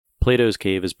Plato's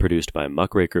Cave is produced by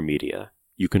Muckraker Media.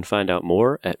 You can find out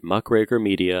more at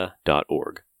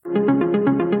muckrakermedia.org.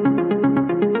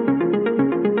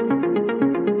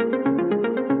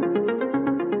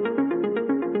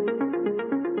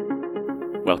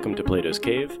 Welcome to Plato's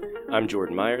Cave. I'm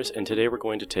Jordan Myers, and today we're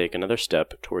going to take another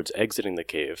step towards exiting the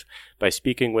cave by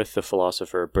speaking with the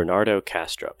philosopher Bernardo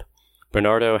Kastrup.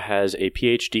 Bernardo has a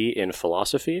PhD in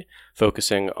philosophy,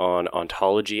 focusing on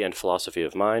ontology and philosophy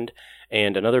of mind,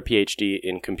 and another PhD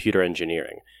in computer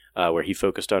engineering, where he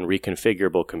focused on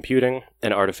reconfigurable computing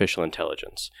and artificial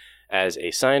intelligence. As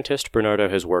a scientist, Bernardo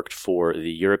has worked for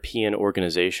the European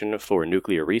Organization for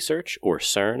Nuclear Research, or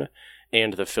CERN,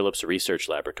 and the Philips Research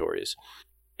Laboratories.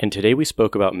 And today we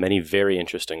spoke about many very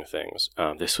interesting things.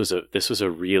 This was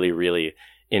a really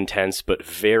intense but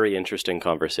very interesting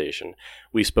conversation.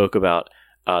 We spoke about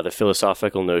the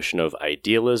philosophical notion of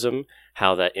idealism,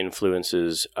 how that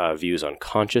influences views on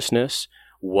consciousness,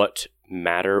 what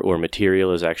matter or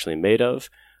material is actually made of,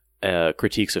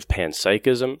 critiques of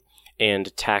panpsychism,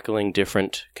 and tackling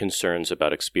different concerns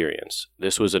about experience.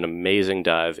 This was an amazing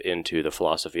dive into the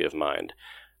philosophy of mind,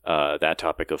 that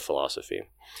topic of philosophy.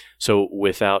 So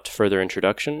without further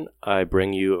introduction, I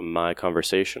bring you my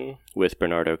conversation with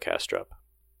Bernardo Kastrup.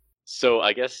 So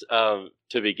I guess to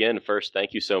begin, first,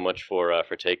 thank you so much for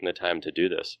taking the time to do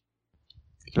this.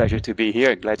 Pleasure to be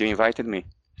here. Glad you invited me.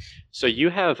 So you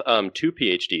have two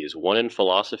PhDs, one in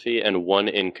philosophy and one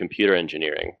in computer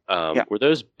engineering. Yeah. Were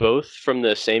those both from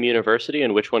the same university,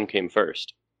 and which one came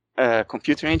first?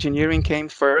 Computer engineering came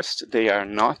first. They are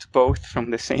not both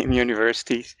from the same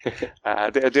universities.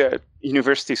 The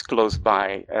universities close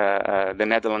by. The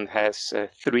Netherlands has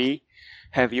 3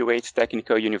 heavyweight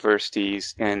technical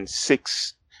universities and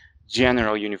 6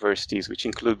 general universities, which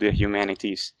include the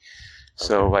humanities. Okay.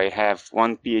 So I have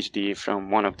one PhD from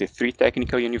one of the 3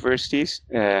 technical universities,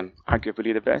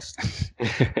 arguably the best,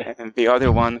 and the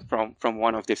other one from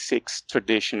one of the 6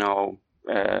 traditional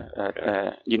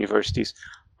universities.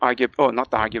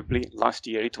 Not arguably. Last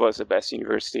year it was the best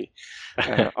university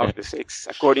of the 6,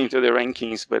 according to the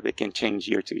rankings, but they can change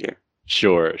year to year.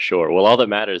 Sure. Well, all that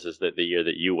matters is that the year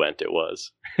that you went, it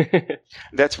was.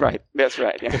 That's right. Yeah.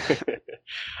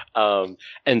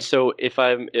 And so, if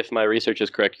my research is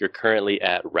correct, you're currently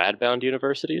at Radboud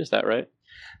University. Is that right?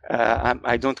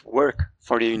 I don't work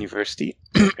for the university.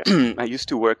 Okay. I used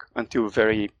to work until a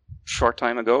very short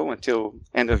time ago, until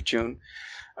end of June,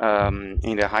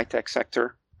 in the high-tech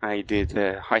sector. I did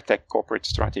high-tech corporate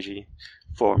strategy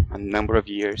for a number of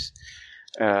years.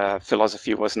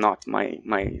 Philosophy was not my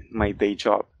day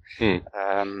job.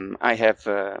 I have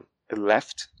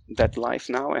left that life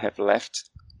now. I have left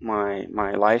my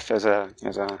life as a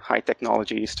high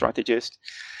technology strategist,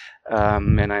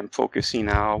 and I'm focusing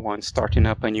now on starting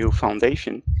up a new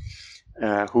foundation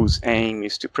whose aim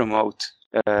is to promote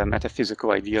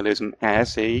metaphysical idealism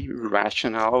as a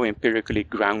rational, empirically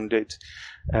grounded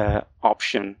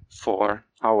option for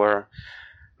our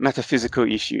metaphysical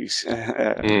issues.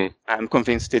 I'm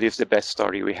convinced it is the best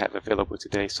story we have available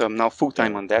today. So I'm now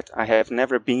full-time on that. I have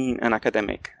never been an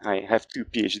academic. I have 2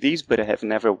 PhDs, but I have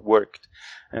never worked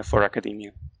for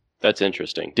academia. That's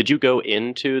interesting. Did you go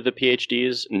into the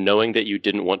PhDs knowing that you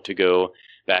didn't want to go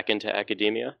back into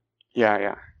academia?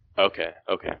 Yeah. Okay.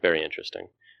 Very interesting.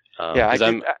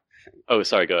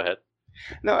 Sorry, go ahead.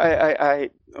 No,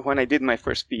 I when I did my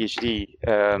first PhD,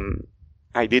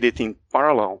 I did it in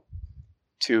parallel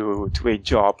to a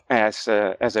job as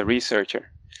a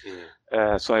researcher.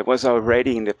 So I was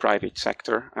already in the private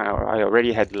sector. I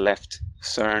already had left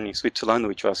CERN in Switzerland,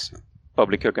 which was a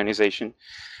public organization,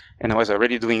 and I was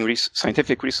already doing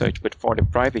scientific research, but for the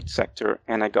private sector.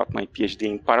 And I got my PhD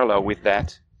in parallel with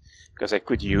that because I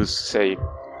could use, say,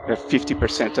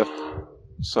 50% of.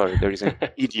 Sorry, there is an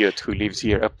idiot who lives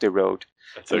here up the road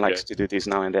and likes to do this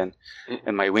now and then,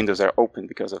 and my windows are open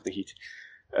because of the heat.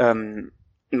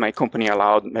 My company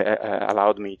allowed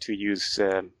me to use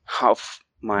half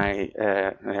my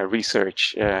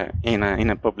research in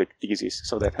a public thesis,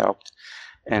 so that helped.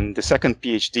 And the second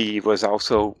PhD was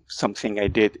also something I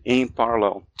did in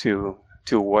parallel to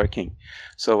working.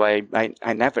 So I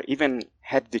never even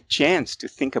had the chance to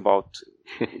think about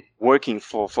working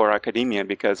for academia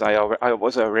because I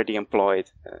was already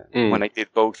employed when I did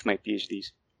both my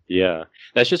PhDs. Yeah,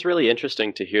 that's just really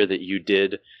interesting to hear that you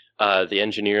did the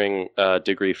engineering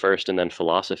degree first and then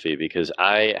philosophy, because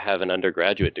I have an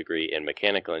undergraduate degree in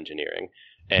mechanical engineering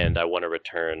and I want to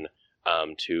return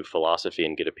to philosophy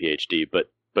and get a PhD,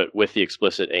 but with the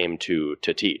explicit aim to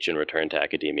teach and return to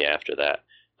academia after that.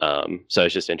 So I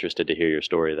was just interested to hear your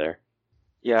story there.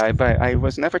 Yeah, but I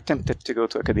was never tempted to go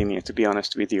to academia, to be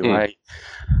honest with you.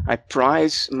 I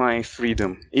prize my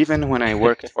freedom. Even when I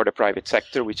worked for the private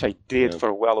sector, which I did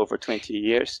for well over 20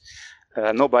 years,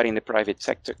 nobody in the private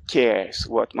sector cares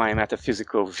what my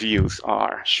metaphysical views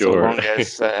are. Sure. So long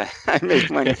as I make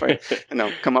money for,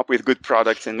 come up with good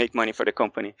products and make money for the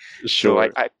company. Sure.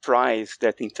 So I prize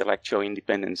that intellectual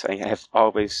independence. I have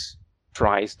always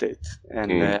prized it.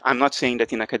 And I'm not saying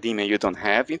that in academia you don't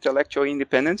have intellectual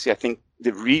independence. I think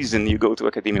the reason you go to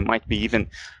academia might be even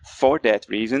for that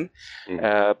reason.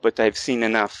 But I've seen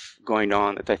enough going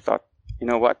on that I thought, you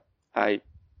know what,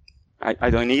 I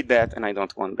don't need that, and I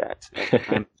don't want that.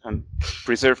 I'm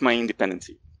preserve my independence.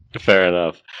 Fair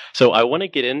enough. So I want to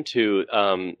get into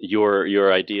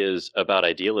your ideas about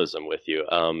idealism with you,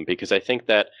 because I think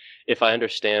that if I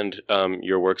understand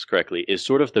your works correctly, is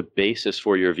sort of the basis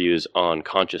for your views on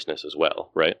consciousness as well,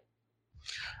 right?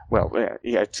 Well,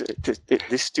 yeah,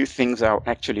 these two things are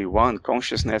actually one,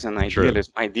 consciousness and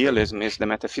idealism. True. Idealism is the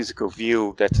metaphysical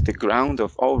view that the ground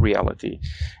of all reality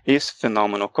is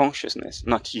phenomenal consciousness,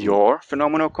 not your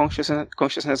phenomenal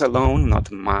consciousness alone,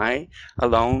 not my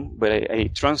alone, but a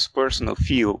transpersonal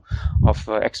view of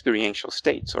experiential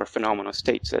states or phenomenal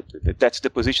states. That's the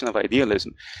position of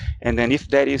idealism. And then if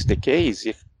that is the case,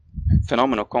 if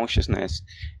phenomenal consciousness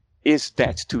is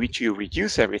that to which you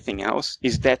reduce everything else,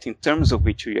 is that in terms of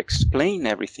which you explain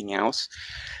everything else,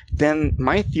 then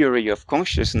my theory of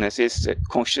consciousness is that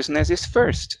consciousness is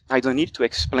first. I don't need to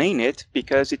explain it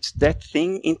because it's that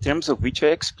thing in terms of which I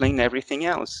explain everything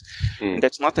else. And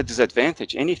that's not a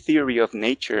disadvantage. Any theory of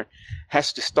nature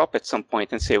has to stop at some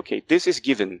point and say, okay, this is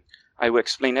given. I will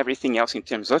explain everything else in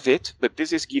terms of it, but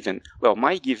this is given. Well,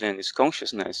 my given is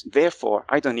consciousness. Therefore,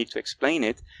 I don't need to explain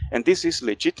it. And this is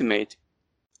legitimate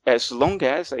as long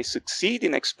as I succeed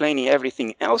in explaining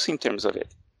everything else in terms of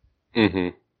it.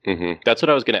 That's what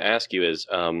I was going to ask you is,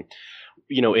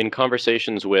 in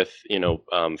conversations with,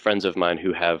 friends of mine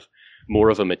who have more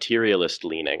of a materialist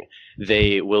leaning,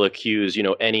 they will accuse,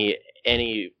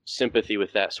 any sympathy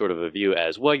with that sort of a view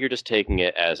as, well, you're just taking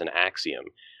it as an axiom,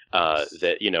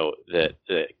 that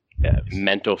the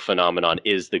mental phenomenon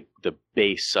is the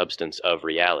base substance of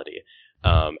reality.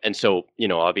 And so,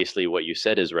 obviously what you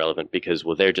said is relevant because,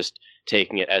 well, they're just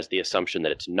taking it as the assumption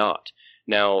that it's not.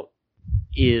 Now,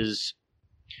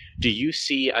 do you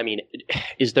see,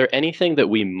 is there anything that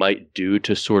we might do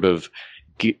to sort of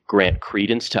grant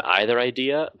credence to either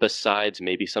idea besides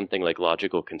maybe something like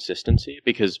logical consistency?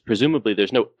 Because presumably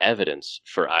there's no evidence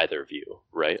for either view,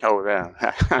 right? Oh, yeah.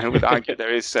 I would argue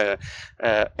there is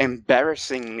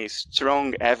embarrassingly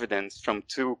strong evidence from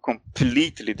two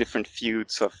completely different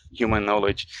fields of human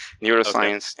knowledge,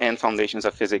 neuroscience and foundations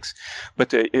of physics.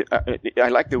 But I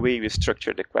like the way you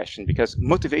structured the question, because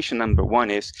motivation number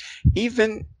one is,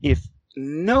 even if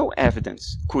no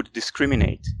evidence could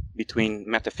discriminate between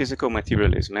metaphysical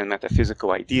materialism and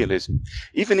metaphysical idealism,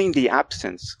 even in the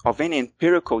absence of any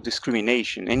empirical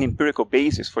discrimination, any empirical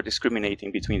basis for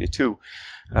discriminating between the two,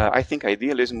 I think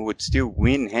idealism would still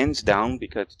win hands down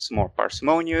because it's more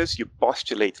parsimonious, you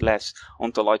postulate less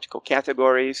ontological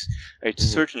categories, it's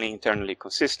certainly internally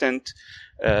consistent,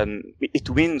 it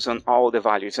wins on all the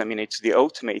values. It's the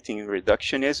ultimate in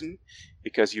reductionism,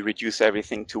 because you reduce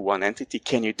everything to one entity.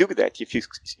 Can you do that?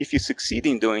 If you succeed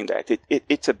in doing that,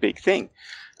 it's a big thing.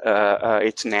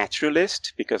 It's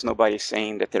naturalist, because nobody's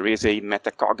saying that there is a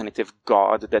metacognitive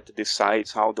God that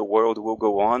decides how the world will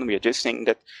go on. We are just saying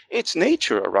that it's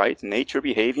nature, right? Nature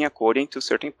behaving according to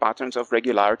certain patterns of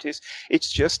regularities.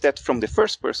 It's just that from the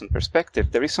first person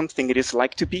perspective, there is something it is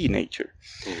like to be nature.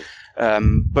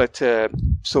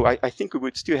 So I think we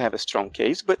would still have a strong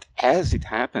case, but as it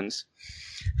happens,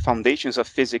 foundations of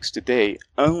physics today,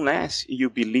 unless you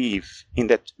believe in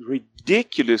that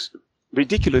ridiculous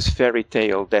fairy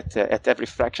tale that at every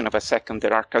fraction of a second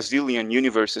there are gazillion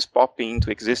universes popping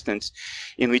into existence,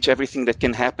 in which everything that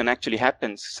can happen actually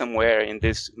happens somewhere in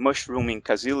this mushrooming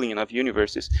gazillion of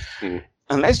universes.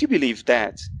 Unless you believe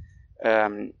that,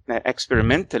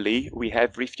 experimentally, we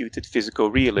have refuted physical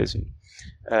realism.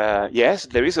 Yes,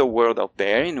 there is a world out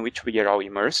there in which we are all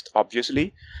immersed,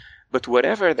 obviously, but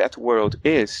whatever that world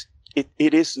is,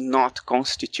 it is not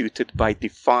constituted by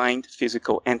defined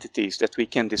physical entities that we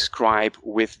can describe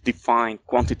with defined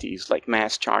quantities like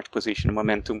mass, charge, position,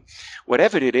 momentum.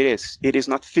 Whatever it is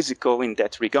not physical in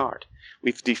that regard.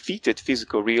 We've defeated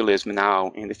physical realism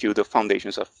now in the field of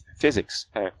foundations of physics,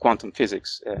 quantum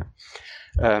physics.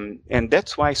 And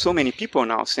that's why so many people are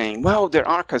now saying, well, there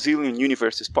are gazillion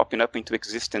universes popping up into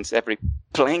existence every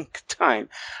Planck time.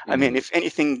 If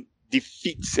anything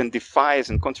defeats and defies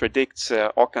and contradicts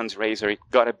Occam's razor, it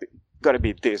gotta got to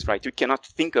be this, right? You cannot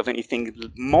think of anything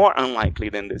more unlikely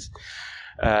than this.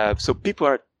 So people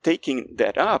are taking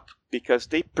that up because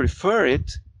they prefer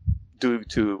it due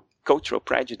to cultural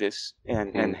prejudice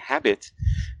and habit.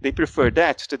 They prefer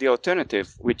that to the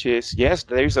alternative, which is, yes,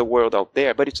 there is a world out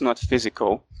there, but it's not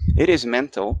physical. It is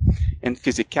mental, and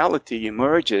physicality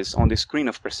emerges on the screen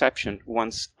of perception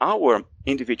once our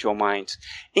individual minds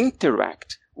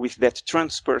interact with that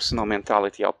transpersonal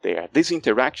mentality out there. This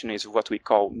interaction is what we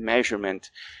call measurement,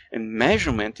 and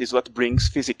measurement is what brings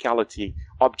physicality,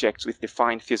 objects with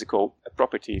defined physical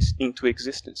properties, into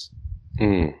existence.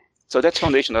 So that's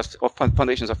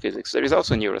foundations of physics. There is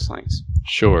also neuroscience.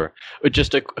 Sure.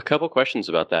 Just a couple questions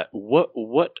about that. What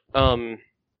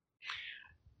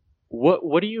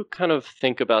do you kind of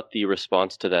think about the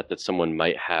response to that someone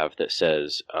might have that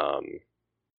says,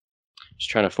 just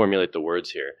trying to formulate the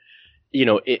words here,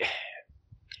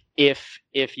 if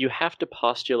you have to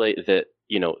postulate that,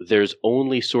 there's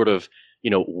only sort of,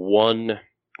 one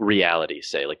reality,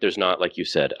 say, like there's not, like you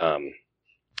said,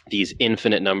 these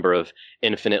infinite number of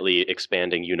infinitely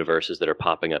expanding universes that are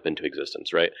popping up into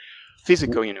existence, right?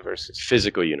 Physical universes,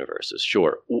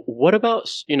 sure. What about,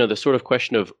 the sort of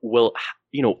question of, well,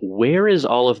 where is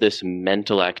all of this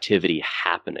mental activity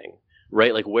happening,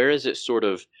 right? Like, where is it sort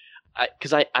of,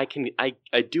 because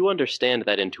I do understand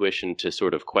that intuition to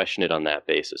sort of question it on that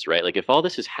basis, right? Like, if all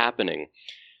this is happening,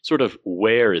 sort of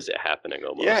where is it happening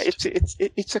almost? Yeah,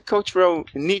 it's a cultural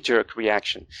knee-jerk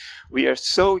reaction. We are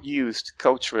so used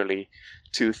culturally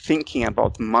to thinking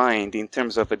about mind in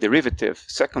terms of a derivative,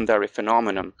 secondary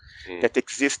phenomenon that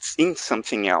exists in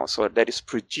something else or that is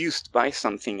produced by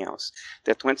something else,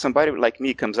 that when somebody like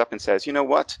me comes up and says, you know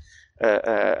what,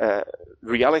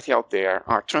 reality out there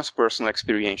are transpersonal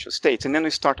experiential states. And then we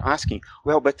start asking,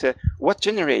 well, but what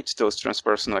generates those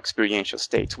transpersonal experiential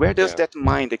states? Where does that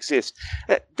mind exist?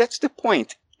 That's the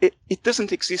point. It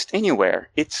doesn't exist anywhere.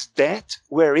 It's that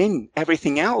wherein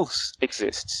everything else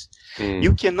exists.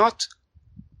 You cannot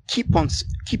keep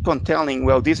on telling,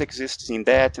 well, this exists in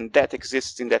that and that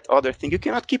exists in that other thing. You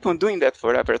cannot keep on doing that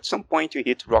forever. At some point you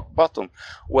hit rock bottom.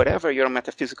 Whatever your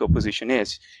metaphysical position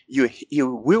is, you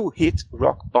will hit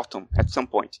rock bottom at some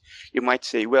point. You might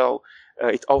say, well,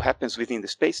 it all happens within the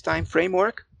space-time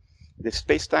framework, the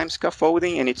space-time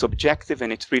scaffolding, and it's objective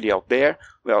and it's really out there.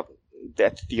 Well,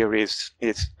 that theory is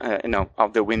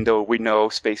out the window. We know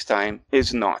space-time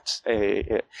is not.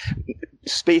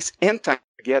 Space and time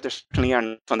together certainly are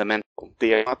not fundamental.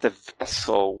 They are not the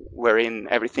vessel wherein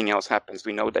everything else happens.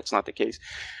 We know that's not the case.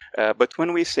 But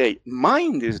when we say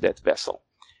mind is that vessel,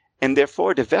 and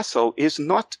therefore the vessel is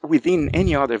not within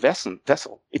any other vessel.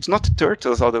 It's not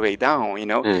turtles all the way down,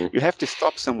 You have to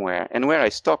stop somewhere. And where I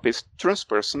stop is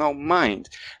transpersonal mind.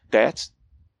 That's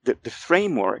the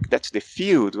framework, that's the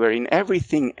field wherein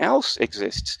everything else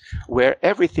exists, where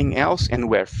everything else and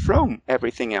where from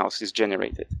everything else is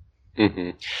generated.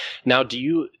 Now, do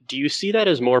you see that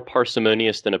as more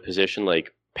parsimonious than a position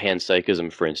like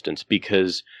panpsychism, for instance?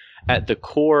 Because at the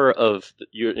core of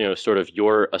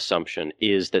your assumption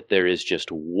is that there is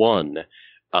just one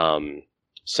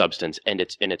substance, and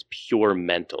it's pure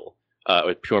mental,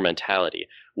 or pure mentality.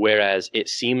 Whereas it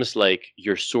seems like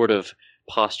you're sort of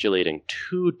postulating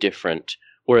two different,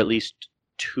 or at least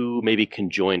two maybe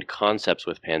conjoined concepts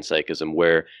with panpsychism,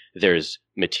 where there's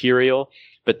material,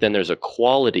 but then there's a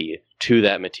quality to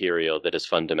that material that is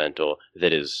fundamental,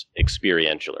 that is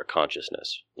experiential or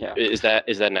consciousness. Yeah. Is that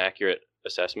an accurate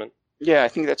assessment? Yeah, I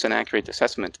think that's an accurate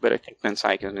assessment, but I think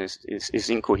panpsychism is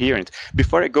incoherent.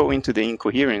 Before I go into the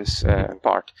incoherence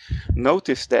part,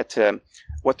 notice that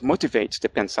what motivates the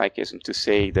panpsychism to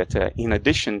say that in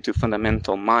addition to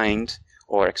fundamental mind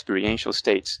or experiential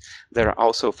states, there are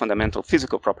also fundamental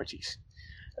physical properties.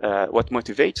 What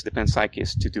motivates the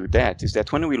panpsychist to do that is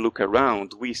that when we look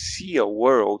around, we see a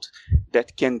world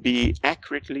that can be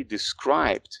accurately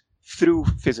described through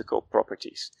physical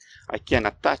properties. I can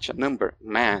attach a number,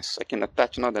 mass, I can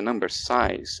attach another number,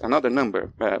 size, another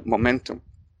number, momentum,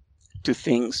 to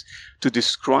things to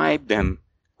describe them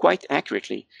quite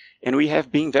accurately. And we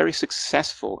have been very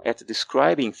successful at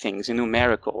describing things in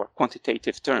numerical or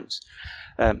quantitative terms.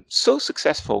 So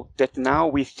successful that now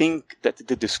we think that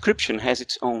the description has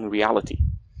its own reality,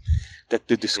 that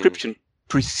the description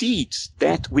precedes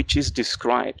that which is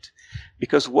described.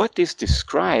 Because what is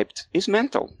described is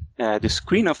mental. The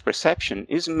screen of perception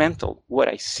is mental. What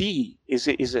I see is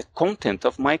a content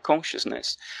of my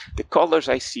consciousness. The colors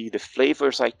I see, the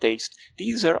flavors I taste,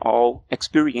 these are all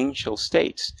experiential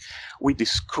states. We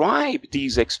describe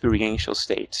these experiential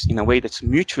states in a way that's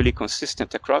mutually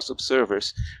consistent across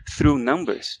observers through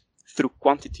numbers, through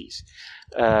quantities.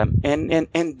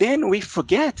 And then we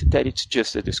forget that it's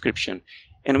just a description.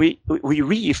 And we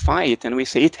reify it and we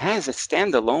say it has a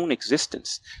standalone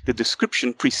existence. The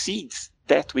description precedes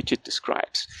that which it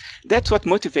describes. That's what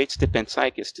motivates the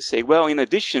panpsychist to say, well, in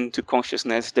addition to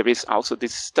consciousness, there is also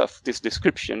this stuff, this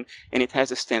description, and it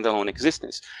has a standalone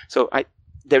existence. So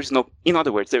in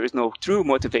other words, there is no true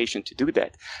motivation to do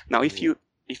that. Now, if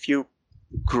you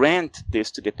grant this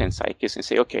to the panpsychist and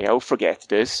say, okay, I'll forget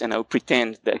this and I'll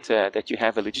pretend that you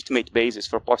have a legitimate basis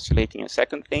for postulating a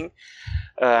second thing,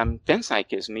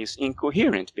 panpsychism is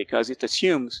incoherent because it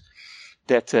assumes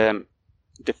that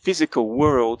the physical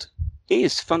world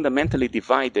is fundamentally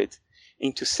divided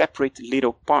into separate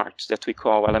little parts that we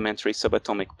call elementary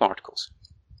subatomic particles.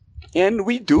 And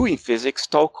we do in physics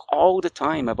talk all the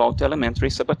time about elementary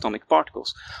subatomic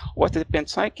particles. What the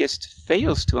panpsychist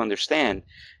fails to understand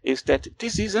is that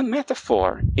this is a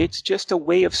metaphor. It's just a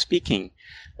way of speaking.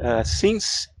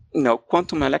 Since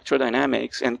quantum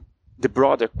electrodynamics and the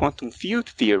broader quantum field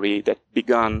theory that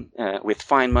began with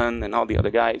Feynman and all the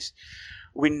other guys,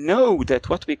 we know that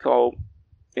what we call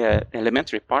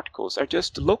elementary particles are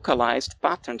just localized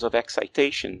patterns of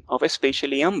excitation of a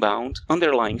spatially unbound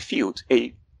underlying field,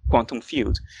 a quantum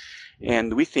field.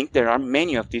 And we think there are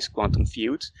many of these quantum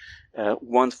fields,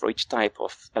 one for each type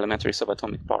of elementary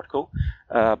subatomic particle,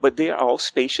 but they are all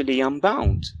spatially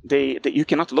unbound. You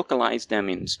cannot localize them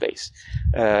in space.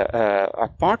 A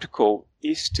particle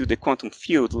is to the quantum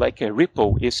field like a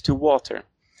ripple is to water.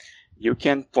 You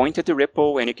can point at the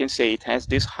ripple and you can say it has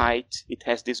this height, it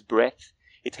has this breadth,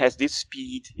 it has this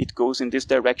speed, it goes in this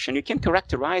direction. You can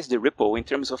characterize the ripple in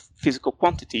terms of physical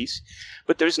quantities,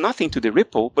 but there is nothing to the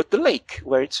ripple but the lake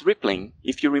where it's rippling.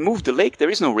 If you remove the lake,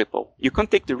 there is no ripple. You can't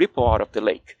take the ripple out of the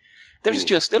lake. There is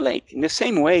just the lake. In the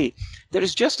same way, there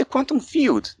is just a quantum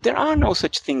field. There are no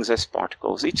such things as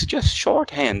particles. It's just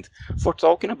shorthand for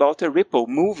talking about a ripple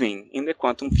moving in the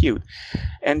quantum field.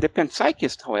 And the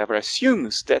panpsychist, however,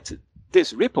 assumes that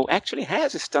this ripple actually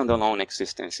has a standalone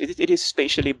existence. It is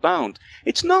spatially bound.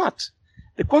 It's not.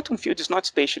 The quantum field is not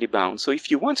spatially bound. So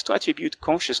if you want to attribute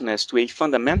consciousness to a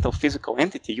fundamental physical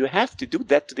entity, you have to do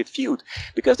that to the field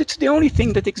because it's the only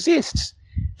thing that exists.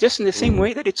 Just in the same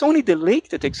way that it's only the lake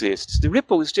that exists. The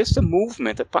ripple is just a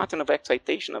movement, a pattern of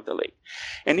excitation of the lake.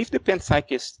 And if the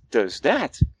panpsychist does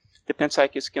that, the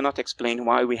panpsychist cannot explain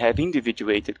why we have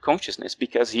individuated consciousness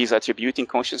because he's attributing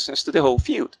consciousness to the whole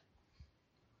field.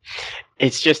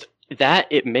 It's just that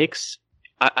it makes,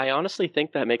 I honestly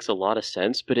think that makes a lot of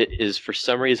sense, but it is for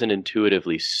some reason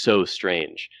intuitively so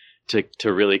strange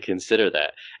to really consider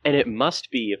that. And it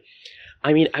must be,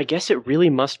 I guess it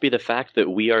really must be the fact that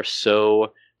we are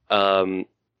so,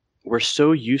 we're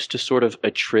so used to sort of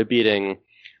attributing,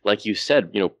 like you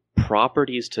said,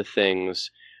 properties to things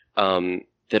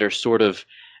that are sort of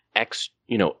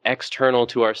external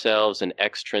to ourselves and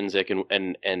extrinsic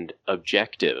and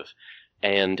objective.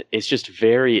 And it's just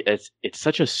it's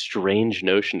such a strange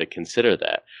notion to consider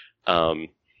that.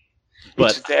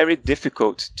 But it's very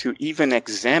difficult to even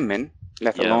examine,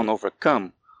 let alone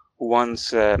overcome,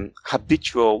 one's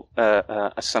habitual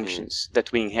assumptions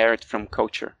that we inherit from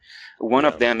culture. One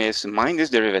of them is mind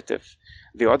is derivative.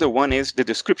 The other one is the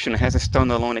description has a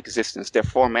standalone existence.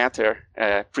 Therefore, matter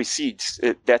precedes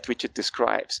that which it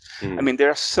describes. There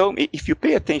are if you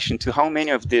pay attention to how many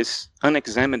of these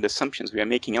unexamined assumptions we are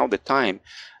making all the time,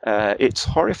 it's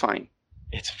horrifying.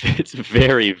 It's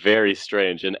very, very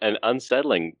strange and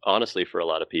unsettling, honestly, for a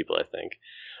lot of people, I think.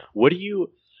 What do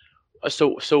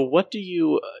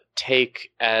you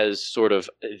take as sort of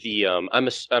the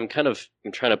I'm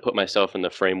trying to put myself in the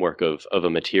framework of a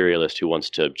materialist who wants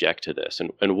to object to this,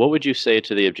 and what would you say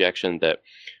to the objection that,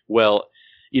 well,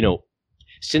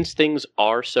 since things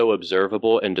are so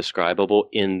observable and describable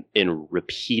in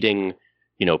repeating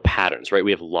patterns, right?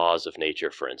 We have laws of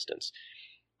nature, for instance.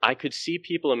 I could see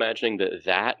people imagining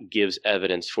that gives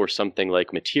evidence for something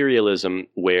like materialism,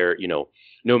 where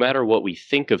no matter what we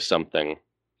think of something,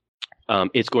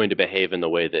 it's going to behave in the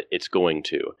way that it's going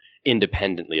to,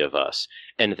 independently of us.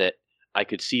 And that I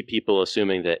could see people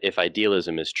assuming that if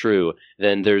idealism is true,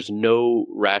 then there's no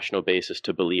rational basis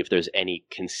to believe there's any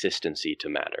consistency to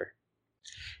matter.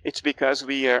 It's because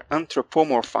we are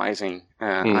anthropomorphizing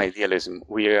idealism.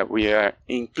 We are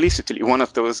implicitly, one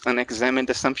of those unexamined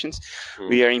assumptions,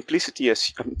 we are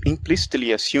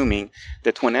implicitly assuming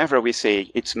that whenever we say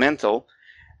it's mental,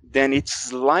 then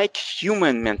it's like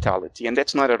human mentality. And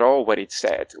that's not at all what it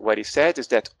said. What it said is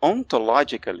that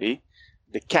ontologically,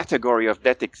 the category of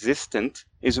that existent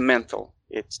is mental.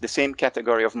 It's the same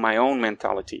category of my own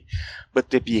mentality.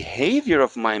 But the behavior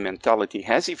of my mentality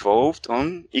has evolved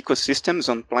on ecosystems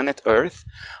on planet Earth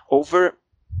over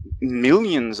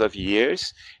millions of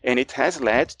years, and it has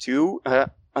led to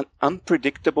an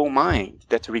unpredictable mind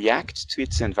that reacts to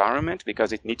its environment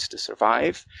because it needs to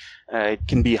survive. It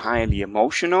can be highly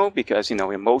emotional because,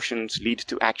 emotions lead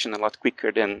to action a lot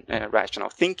quicker than rational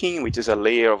thinking, which is a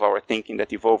layer of our thinking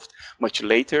that evolved much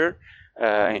later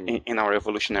in our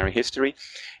evolutionary history.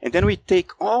 And then we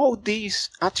take all these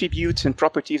attributes and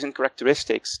properties and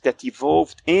characteristics that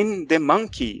evolved in the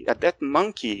monkey, that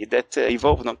monkey that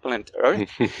evolved on planet Earth,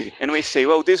 and we say,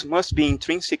 well, this must be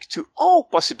intrinsic to all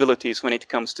possibilities when it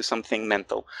comes to something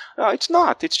mental. No, it's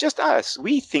not. It's just us.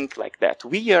 We think like that.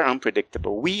 We are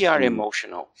unpredictable. We are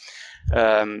emotional.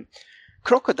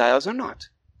 Crocodiles are not.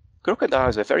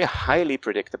 Crocodiles are very highly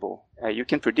predictable. You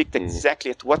can predict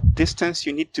exactly at what distance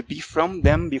you need to be from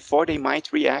them before they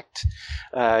might react.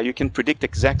 You can predict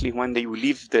exactly when they will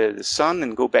leave the sun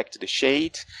and go back to the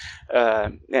shade.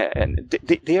 And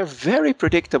they are very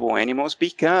predictable animals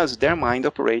because their mind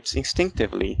operates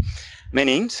instinctively.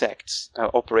 Many insects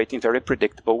operate in very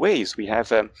predictable ways. We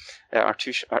have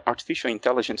artificial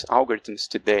intelligence algorithms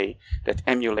today that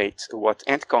emulate what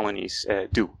ant colonies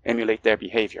do, emulate their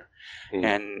behavior.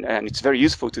 And it's very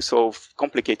useful to solve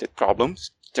complicated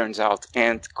problems. Turns out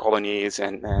ant colonies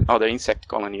and other insect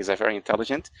colonies are very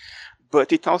intelligent,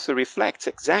 but it also reflects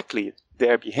exactly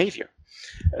their behavior.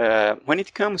 When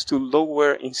it comes to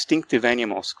lower instinctive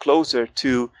animals, closer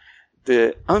to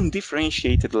the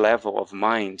undifferentiated level of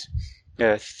mind,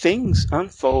 things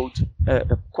unfold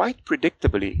quite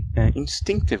predictably,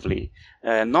 instinctively,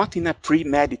 not in a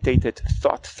premeditated,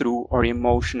 thought-through or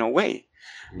emotional way.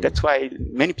 That's why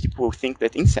many people think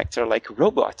that insects are like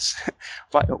robots.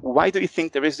 Why do you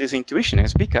think there is this intuition?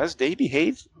 It's because they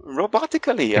behave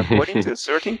robotically according to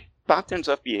certain patterns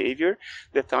of behavior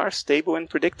that are stable and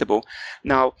predictable.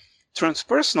 Now,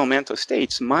 transpersonal mental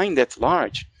states, mind at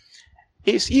large,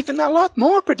 is even a lot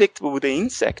more predictable than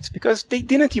insects because they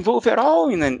didn't evolve at all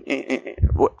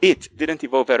it didn't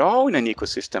evolve at all in an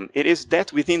ecosystem. It is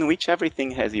that within which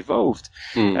everything has evolved.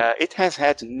 It has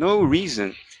had no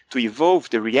reason to evolve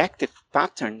the reactive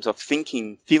patterns of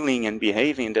thinking, feeling, and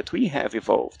behaving that we have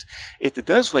evolved. It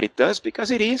does what it does because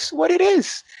it is what it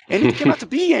is, and it cannot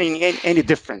be any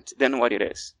different than what it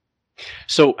is.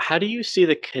 So how do you see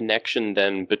the connection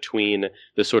then between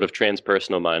the sort of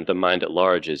transpersonal mind, the mind at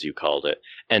large, as you called it,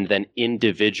 and then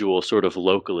individual sort of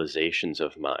localizations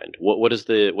of mind? What's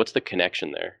the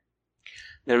connection there?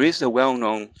 There is a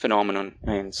well-known phenomenon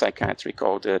in psychiatry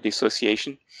called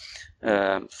dissociation.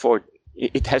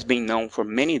 It has been known for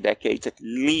many decades, at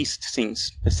least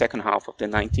since the second half of the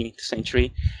 19th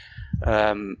century.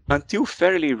 Until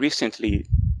fairly recently,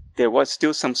 there was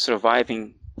still some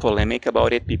surviving polemic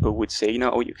about it. People would say,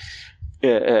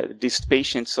 these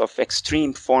patients of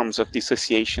extreme forms of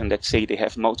dissociation that say they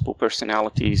have multiple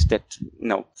personalities that,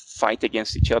 fight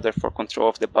against each other for control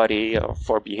of the body or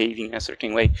for behaving a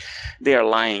certain way, they are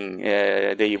lying.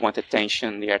 They want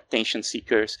attention. They are attention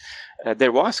seekers.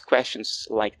 There was questions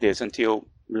like this until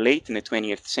late in the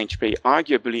 20th century,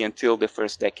 arguably until the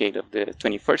first decade of the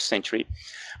 21st century.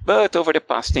 But over the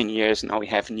past 10 years, now we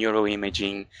have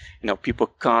neuroimaging. People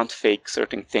can't fake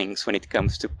certain things when it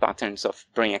comes to patterns of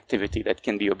brain activity that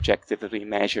can be objectively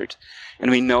measured. And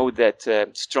we know that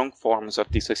strong forms of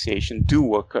dissociation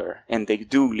do occur, and they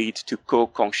do lead to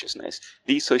co-consciousness,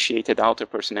 dissociated outer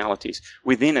personalities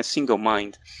within a single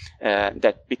mind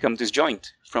that become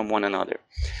disjoint from one another.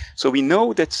 So we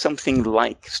know that something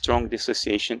like strong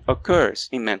dissociation occurs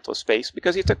in mental space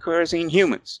because it occurs in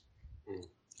humans.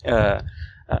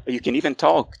 You can even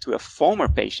talk to a former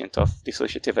patient of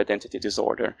dissociative identity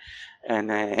disorder,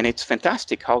 and it's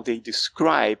fantastic how they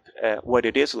describe what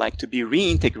it is like to be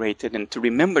reintegrated and to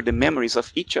remember the memories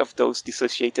of each of those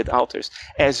dissociated outers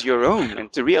as your own,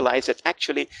 and to realize that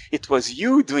actually it was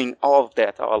you doing all of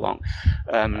that all along.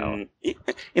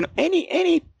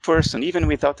 Any person, even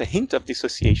without a hint of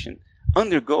dissociation,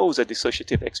 undergoes a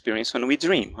dissociative experience when we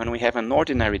dream. When we have an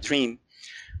ordinary dream,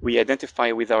 we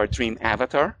identify with our dream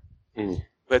avatar.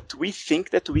 But we think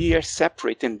that we are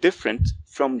separate and different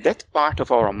from that part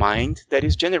of our mind that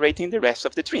is generating the rest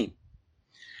of the dream.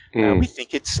 We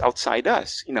think it's outside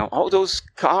us. All those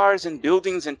cars and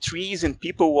buildings and trees and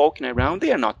people walking around,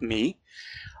 they are not me.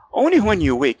 Only when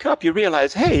you wake up, you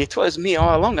realize, hey, it was me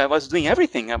all along. I was doing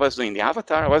everything. I was doing the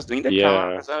avatar. I was doing the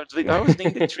cars. I was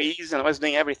doing the trees, and I was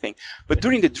doing everything. But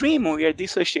during the dream, we are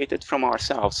dissociated from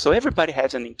ourselves. So everybody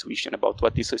has an intuition about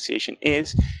what dissociation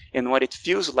is and what it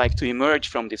feels like to emerge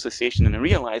from dissociation and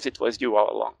realize it was you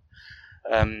all along.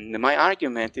 My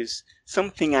argument is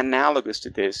something analogous to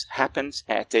this happens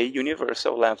at a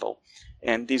universal level.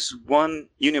 And this one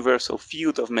universal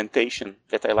field of mentation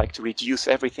that I like to reduce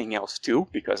everything else to,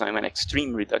 because I'm an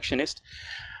extreme reductionist,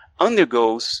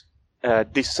 undergoes a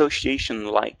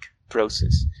dissociation-like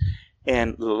process.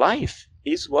 And life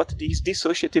is what these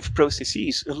dissociative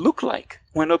processes look like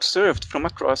when observed from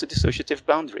across a dissociative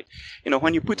boundary.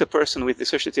 When you put a person with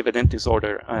dissociative identity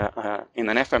disorder in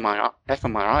an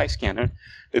fMRI scanner,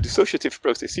 the dissociative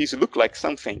processes look like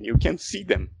something. You can see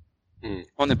them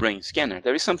on a brain scanner.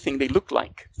 There is something they look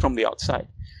like from the outside.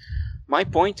 My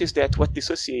point is that what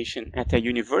dissociation at a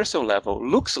universal level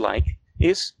looks like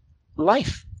is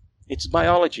life. It's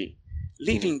biology.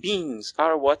 Living beings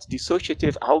are what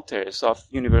dissociative alters of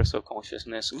universal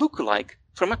consciousness look like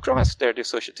from across their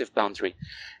dissociative boundary.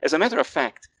 As a matter of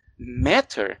fact,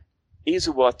 matter is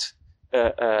what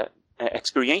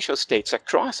experiential states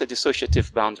across a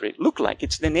dissociative boundary look like.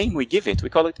 It's the name we give it. We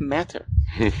call it matter.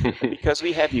 Because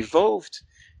we have evolved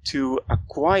to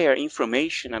acquire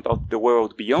information about the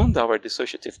world beyond our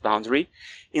dissociative boundary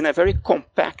in a very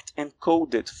compact and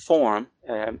coded form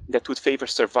that would favor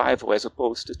survival as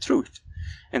opposed to truth.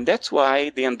 And that's why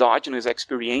the endogenous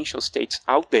experiential states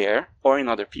out there or in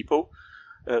other people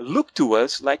look to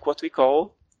us like what we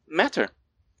call matter.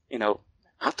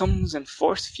 Atoms and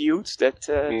force fields that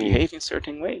behave in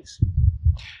certain ways.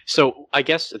 So I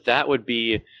guess that would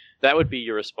be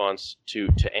your response to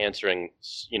answering,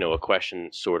 a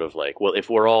question sort of like, well, if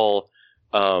we're all,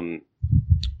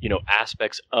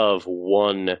 aspects of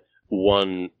one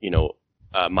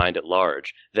mind at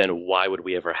large, then why would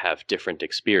we ever have different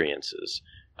experiences?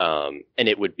 And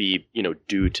it would be,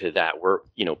 due to that we're,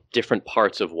 different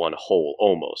parts of one whole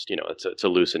almost. It's a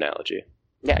loose analogy.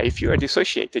 Yeah, if you are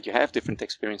dissociated, you have different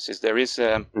experiences. There is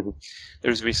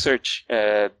there's research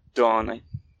done.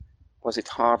 Was it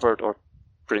Harvard or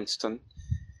Princeton?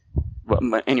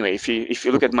 Well, anyway, if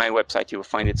you look at my website, you will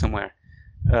find it somewhere.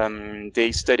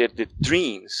 They studied the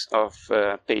dreams of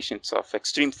patients of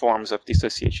extreme forms of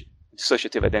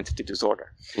dissociative identity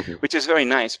disorder, which is very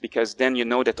nice because then you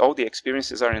know that all the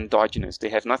experiences are endogenous. They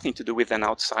have nothing to do with an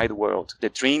outside world. The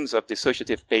dreams of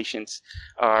dissociative patients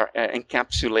are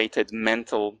encapsulated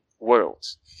mental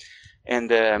worlds.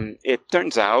 And it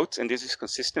turns out, and this is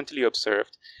consistently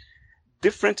observed,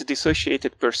 different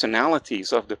dissociated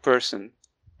personalities of the person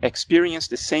experience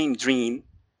the same dream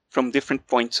from different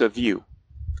points of view.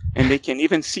 And they can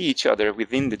even see each other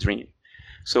within the dream.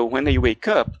 So when they wake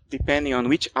up, depending on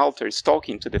which alter is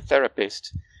talking to the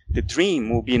therapist, the dream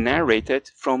will be narrated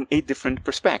from a different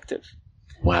perspective.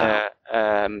 Wow.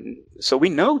 So we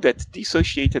know that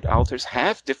dissociated alters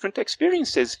have different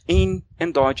experiences in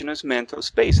endogenous mental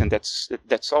space. And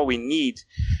that's all we need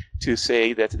to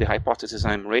say that the hypothesis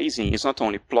I'm raising is not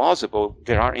only plausible,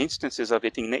 there are instances of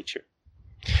it in nature.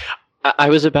 I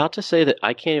was about to say that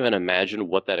I can't even imagine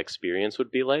what that experience would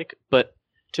be like, but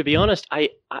to be honest,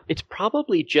 it's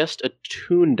probably just a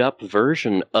tuned up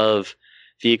version of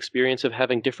the experience of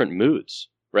having different moods,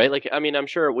 right? Like, I mean, I'm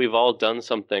sure we've all done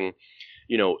something,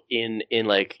 in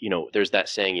like, there's that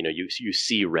saying, you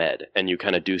see red and you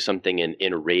kind of do something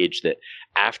in a rage that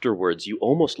afterwards you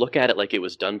almost look at it like it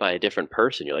was done by a different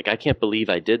person. You're like, I can't believe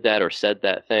I did that or said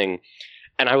that thing.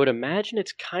 And I would imagine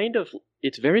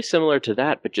it's very similar to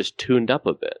that, but just tuned up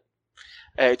a bit.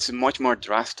 It's much more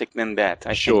drastic than that,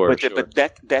 I think. But,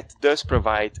 but that does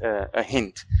provide a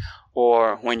hint.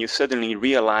 Or when you suddenly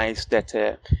realize that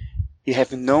you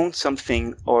have known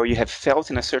something or you have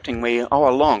felt in a certain way all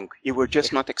along, you were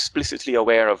just not explicitly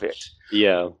aware of it.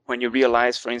 Yeah. When you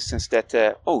realize, for instance, that,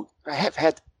 I have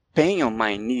had pain on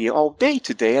my knee all day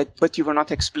today, but you were not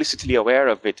explicitly aware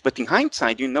of it. But in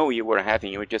hindsight, you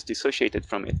were just dissociated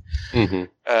from it.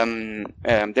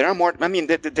 There are more,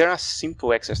 there are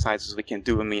simple exercises we can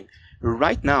do. I mean,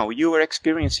 right now, you are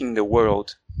experiencing the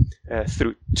world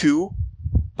through two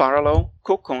parallel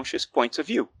co-conscious points of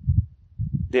view.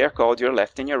 They are called your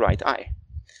left and your right eye.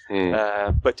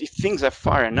 But if things are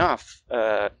far enough,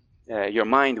 your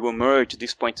mind will merge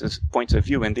these points of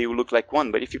view and they will look like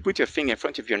one. But if you put your finger in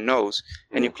front of your nose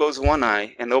and you close one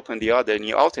eye and open the other and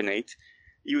you alternate,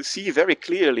 you see very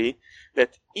clearly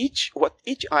that what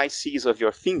each eye sees of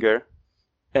your finger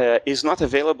is not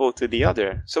available to the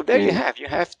other. So there you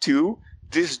have two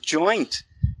disjoint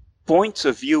points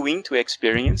of view into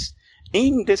experience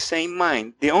in the same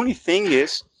mind. The only thing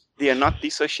is they are not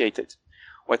dissociated.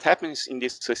 What happens in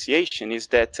dissociation is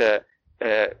that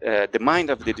the mind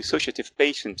of the dissociative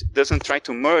patient doesn't try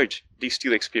to merge these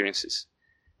two experiences.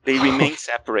 They remain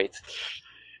separate.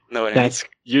 No, that's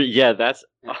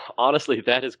honestly,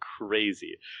 that is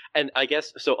crazy. And I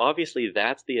guess, so obviously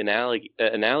that's the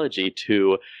analogy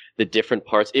to the different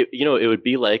parts. It would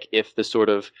be like if the sort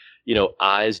of,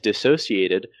 eyes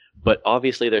dissociated, but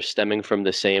obviously they're stemming from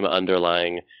the same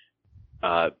underlying,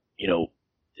 you know,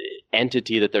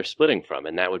 entity that they're splitting from,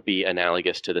 and that would be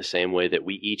analogous to the same way that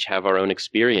we each have our own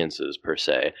experiences per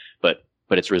se, but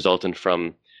it's resultant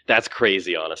from. That's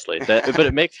crazy, honestly. But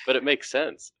it makes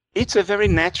sense. It's a very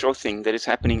natural thing that is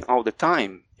happening all the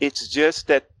time. It's just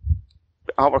that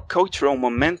our cultural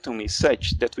momentum is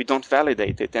such that we don't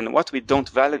validate it, and what we don't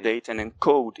validate and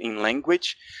encode in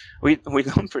language, we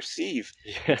don't perceive.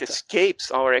 Yeah. It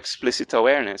escapes our explicit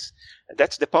awareness.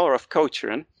 That's the power of culture.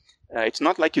 And it's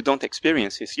not like you don't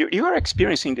experience this. You are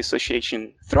experiencing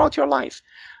dissociation throughout your life,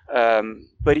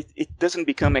 but it doesn't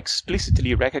become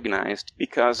explicitly recognized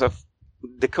because of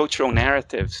the cultural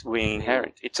narratives we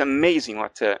inherit. It's amazing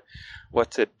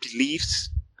what beliefs,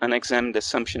 unexamined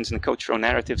assumptions, and cultural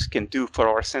narratives can do for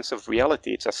our sense of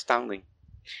reality. It's astounding.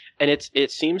 And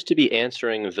it seems to be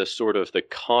answering the sort of the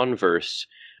converse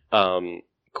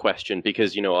question,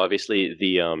 because, you know, obviously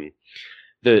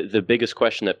the biggest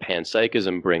question that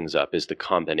panpsychism brings up is the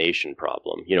combination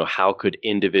problem. You know, how could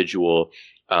individual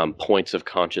points of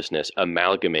consciousness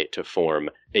amalgamate to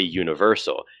form a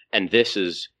universal? And this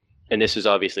is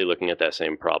obviously looking at that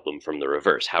same problem from the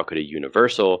reverse. How could a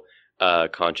universal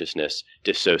consciousness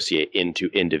dissociate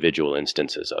into individual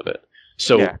instances of it?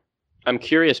 So yeah. I'm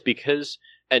curious because,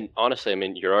 and honestly, I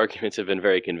mean, your arguments have been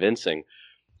very convincing,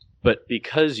 but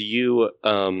because you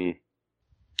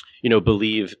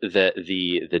believe that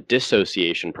the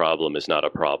dissociation problem is not a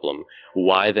problem,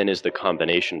 why then is the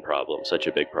combination problem such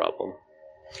a big problem?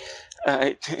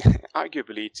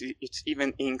 Arguably, it's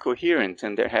even incoherent,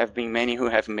 and there have been many who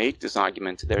have made this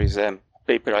argument. There is a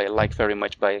paper I like very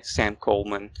much by Sam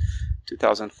Coleman,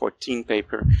 2014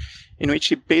 paper, in which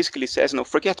he basically says, no,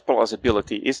 forget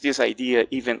plausibility. Is this idea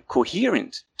even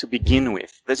coherent to begin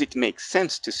with? Does it make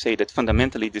sense to say that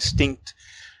fundamentally distinct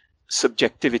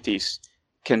subjectivities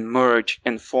can merge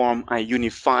and form a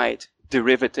unified,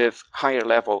 derivative,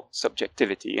 higher-level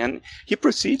subjectivity? And he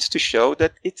proceeds to show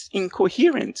that it's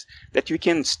incoherent, that you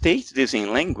can state this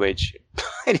in language,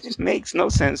 but it makes no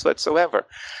sense whatsoever.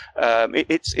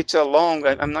 It's a long.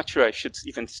 I'm not sure I should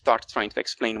even start trying to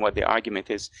explain what the argument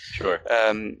is. Sure.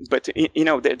 But you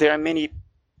know, there are many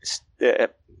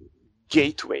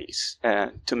gateways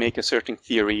to make a certain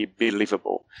theory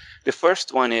believable. The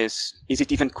first one is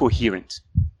it even coherent?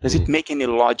 Does it make any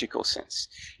logical sense?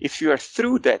 If you are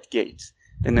through that gate,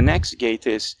 then the next gate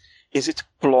is it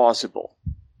plausible?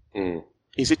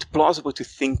 Is it plausible to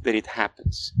think that it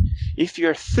happens? If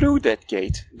you're through that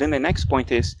gate, then the next point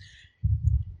is,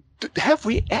 have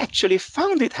we actually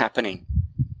found it happening?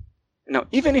 Now,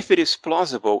 even if it is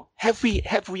plausible, have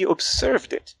we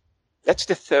observed it? That's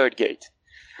the third gate.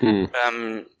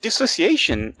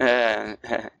 Dissociation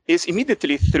is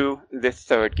immediately through the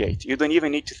third gate. You don't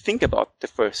even need to think about the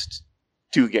first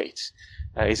two gates.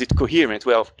 Is it coherent?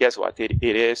 Well, guess what? It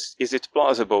is. Is it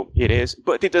plausible? It is.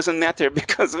 But it doesn't matter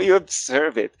because we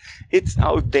observe it. It's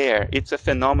out there. It's a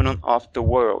phenomenon of the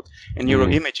world. And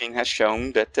neuroimaging has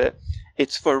shown that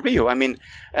it's for real. I mean,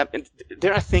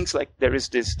 there are things like there was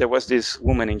this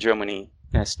woman in Germany,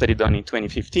 study done in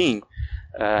 2015.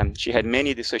 She had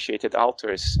many dissociated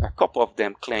alters. A couple of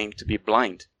them claimed to be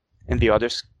blind, and the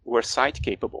others were sight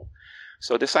capable.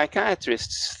 So the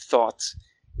psychiatrists thought,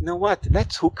 you know what,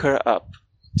 let's hook her up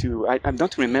to, I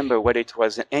don't remember whether it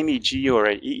was an MEG or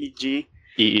an EEG.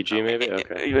 EEG maybe?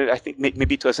 Okay. I think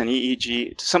maybe it was an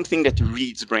EEG, something that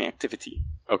reads brain activity.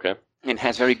 Okay. And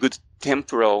has very good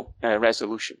temporal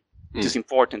resolution. It is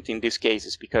important in these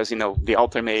cases because, you know, the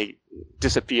alter may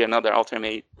disappear, another alter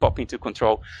may pop into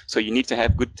control. So you need to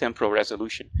have good temporal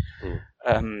resolution.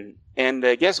 And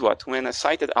guess what? When a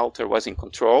sighted alter was in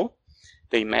control,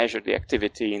 they measured the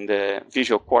activity in the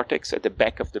visual cortex at the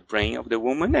back of the brain of the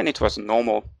woman, and it was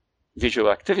normal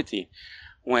visual activity.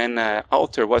 When an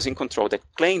alter was in control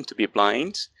that claimed to be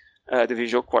blind, the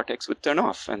visual cortex would turn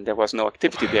off, and there was no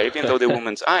activity there, even though the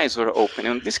woman's eyes were open.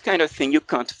 And this kind of thing you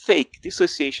can't fake.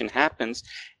 Dissociation happens,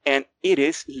 and it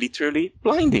is literally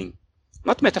blinding.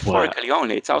 Not metaphorically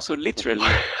only, it's also literally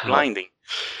blinding.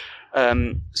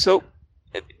 So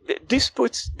this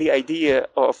puts the idea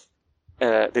of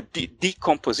the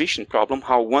decomposition problem,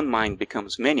 how one mind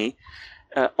becomes many,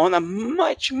 on a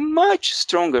much, much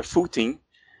stronger footing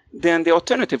than the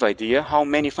alternative idea, how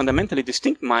many fundamentally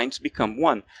distinct minds become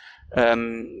one.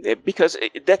 Because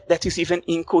that is even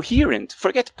incoherent.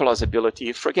 Forget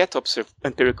plausibility, forget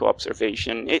empirical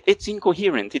observation. It's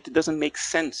incoherent. It doesn't make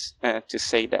sense to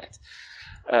say that.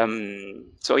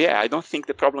 So yeah, I don't think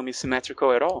the problem is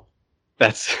symmetrical at all.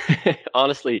 That's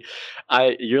honestly,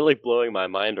 you're like blowing my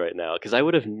mind right now, because I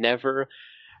would have never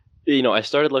I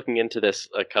started looking into this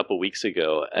a couple weeks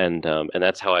ago, and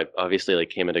that's how I obviously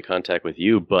came into contact with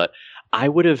you. But I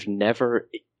would have never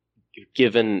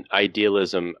given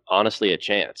idealism honestly a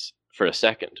chance for a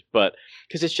second, but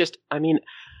because it's just,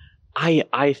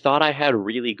 I thought I had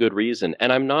really good reason,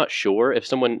 and I'm not sure if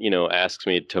someone asks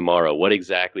me tomorrow, what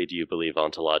exactly do you believe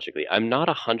ontologically? I'm not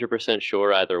 100%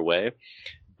 sure either way,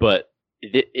 but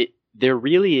there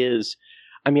really is.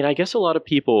 I guess a lot of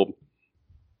people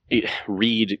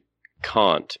read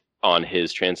Kant on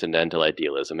his transcendental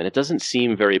idealism, and it doesn't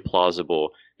seem very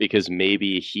plausible because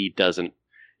maybe he doesn't,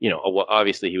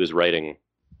 obviously he was writing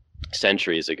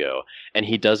centuries ago, and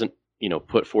he doesn't,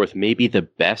 put forth maybe the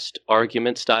best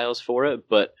argument styles for it,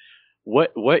 but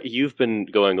what you've been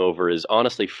going over is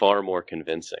honestly far more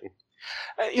convincing.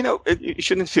 You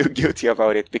shouldn't feel guilty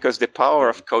about it because the power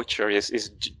of culture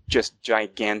is just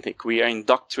gigantic. We are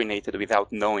indoctrinated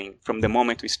without knowing from the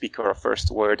moment we speak our first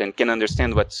word and can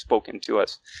understand what's spoken to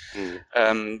us.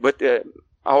 But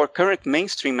our current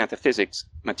mainstream metaphysics,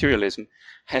 materialism,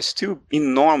 has two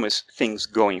enormous things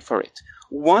going for it.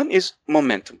 One is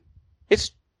momentum. It's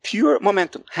pure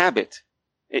momentum, habit.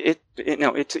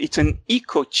 It's an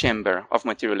echo chamber of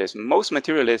materialism. Most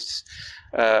materialists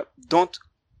don't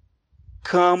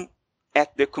come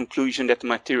at the conclusion that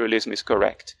materialism is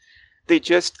correct. They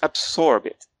just absorb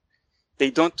it.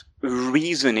 They don't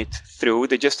reason it through.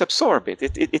 They just absorb it.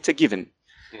 It's a given.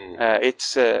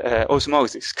 It's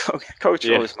osmosis,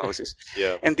 cultural osmosis.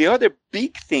 Yeah. And the other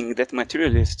big thing that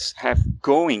materialism has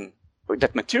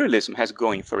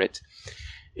going for it,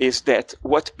 is that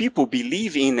what people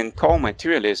believe in and call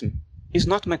materialism is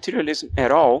not materialism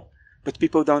at all, but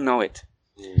people don't know it.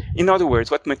 In other words,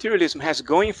 what materialism has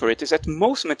going for it is that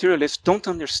most materialists don't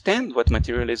understand what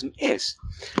materialism is.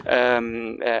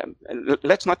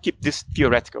 Let's not keep this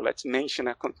theoretical. Let's mention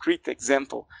a concrete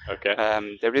example. Okay.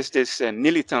 There is this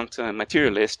militant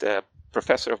materialist,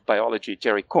 professor of biology,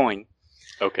 Jerry Coyne.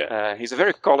 Okay. He's a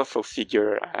very colorful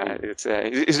figure. It's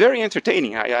very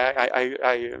entertaining.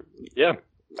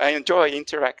 I enjoy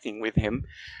interacting with him.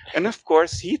 And of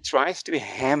course, he tries to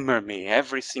hammer me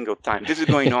every single time. This is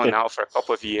going on now for a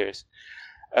couple of years.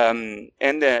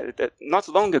 Not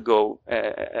long ago,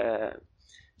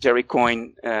 Jerry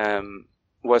Coyne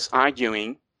was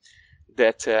arguing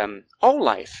that all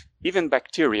life, even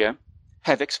bacteria,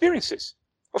 have experiences.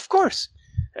 Of course.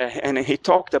 And he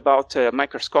talked about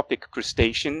microscopic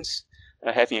crustaceans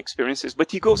having experiences,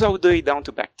 but he goes all the way down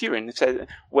to bacteria and says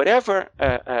whatever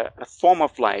a form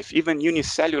of life, even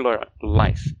unicellular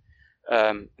life,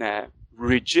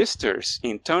 registers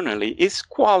internally is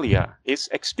qualia, is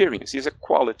experience, is a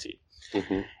quality.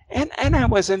 Mm-hmm. And I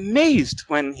was amazed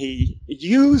when he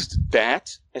used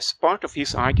that as part of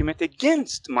his argument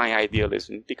against my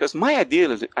idealism, because my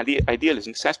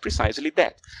idealism says precisely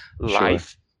that. Sure.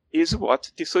 Life is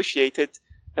what dissociated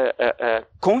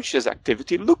conscious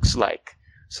activity looks like.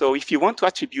 So if you want to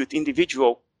attribute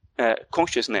individual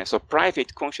consciousness or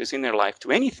private conscious inner life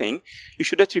to anything, you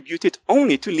should attribute it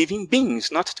only to living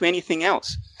beings, not to anything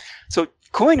else. So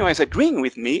Coyne was agreeing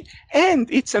with me,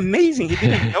 and it's amazing. He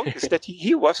didn't notice that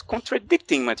he was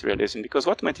contradicting materialism, because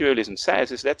what materialism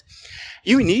says is that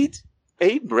you need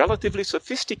a relatively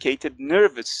sophisticated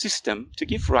nervous system to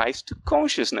give rise to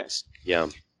consciousness. Yeah.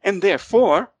 And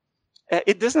therefore,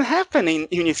 it doesn't happen in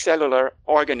unicellular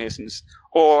organisms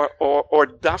or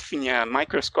Daphnia,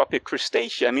 microscopic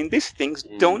crustacea. I mean, these things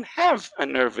don't have a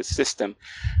nervous system.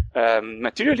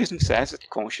 Materialism says that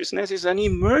consciousness is an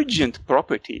emergent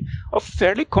property of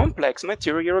fairly complex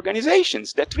material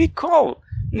organizations that we call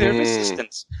nervous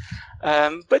systems.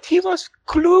 But he was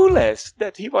clueless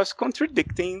that he was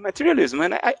contradicting materialism.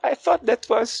 And I thought that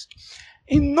was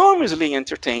enormously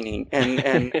entertaining and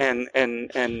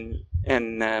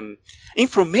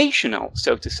informational,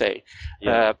 so to say.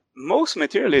 Yeah. Most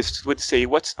materialists would say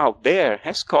what's out there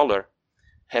has color,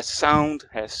 has sound,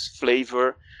 has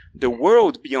flavor. The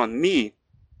world beyond me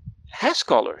has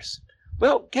colors.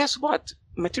 Well, guess what?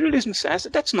 Materialism says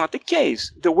that that's not the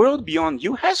case. The world beyond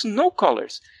you has no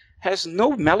colors, has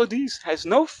no melodies, has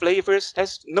no flavors,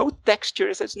 has no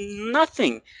textures, has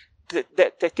nothing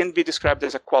that can be described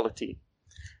as a quality.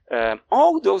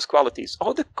 All those qualities,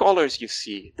 all the colors you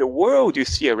see, the world you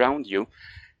see around you,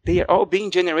 they are all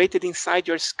being generated inside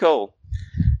your skull.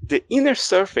 The inner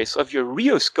surface of your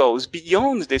real skull is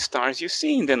beyond the stars you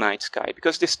see in the night sky,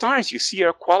 because the stars you see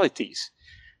are qualities.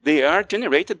 They are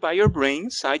generated by your brain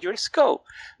inside your skull.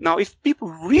 Now, if people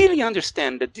really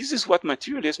understand that this is what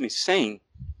materialism is saying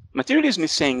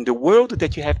the world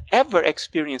that you have ever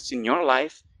experienced in your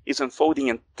life is unfolding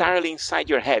entirely inside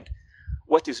your head.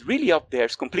 What is really up there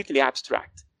is completely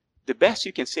abstract. the best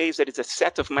you can say is that it's a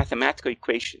set of mathematical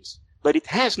equations, but it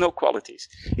has no qualities.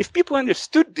 If people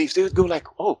understood this, they would go like,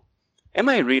 oh, am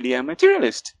I really a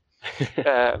materialist?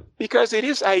 Because it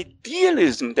is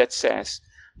idealism that says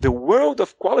the world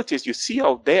of qualities you see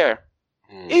out there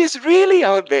is really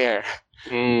out there.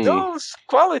 Those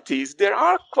qualities, there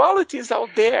are qualities out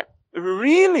there.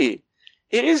 Really.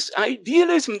 It is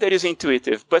idealism that is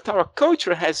intuitive, but our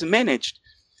culture has managed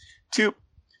to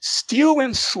steal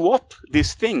and swap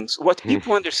these things. What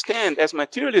people understand as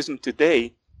materialism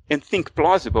today and think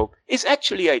plausible is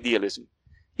actually idealism.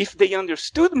 If they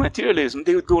understood materialism,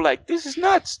 they would go like, this is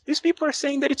nuts. These people are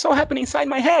saying that it's all happening inside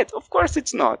my head. Of course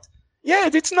it's not.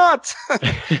 Yes, it's not.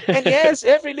 And yes,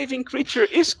 every living creature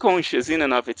is conscious in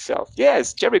and of itself.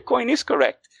 Yes, Jerry Coyne is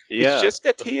correct. Yeah. It's just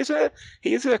that he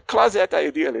is a closet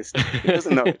idealist. He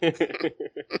doesn't know.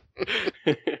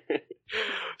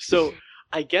 So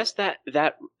I guess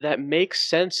that makes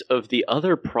sense of the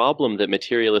other problem that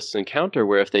materialists encounter,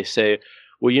 where if they say,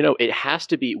 well, it has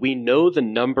to be, we know the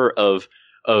number of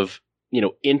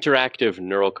interactive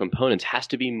neural components has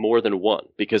to be more than one,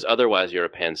 because otherwise you're a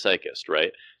panpsychist,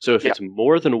 right? So if it's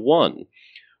more than one,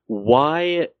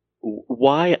 why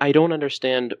I don't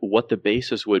understand what the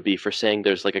basis would be for saying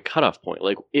there's like a cutoff point.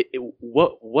 Like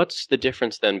what's the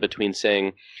difference then between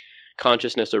saying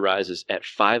consciousness arises at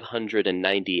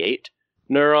 598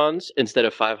 neurons instead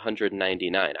of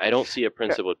 599? I don't see a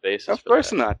principled basis. Of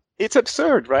course not. It's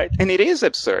absurd, right? And it is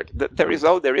absurd. There is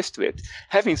all there is to it.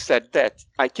 Having said that,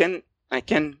 I can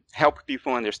help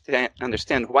people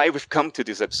understand why we've come to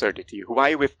this absurdity,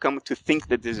 why we've come to think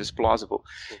that this is plausible.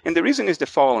 And the reason is the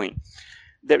following.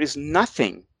 There is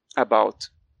nothing about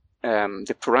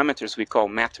the parameters we call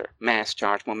matter, mass,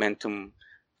 charge, momentum,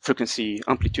 frequency,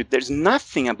 amplitude. There's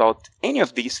nothing about any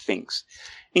of these things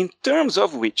in terms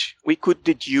of which we could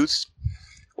deduce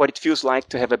what it feels like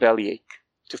to have a bellyache,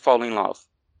 to fall in love,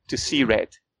 to see red,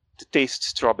 to taste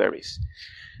strawberries.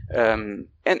 And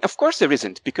of course there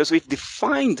isn't, because we've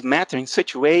defined matter in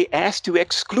such a way as to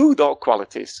exclude all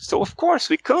qualities. So of course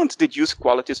we can't deduce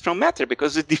qualities from matter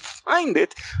because we defined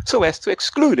it so as to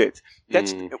exclude it.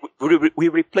 We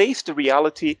replaced the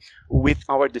reality with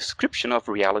our description of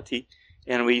reality,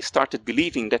 and we started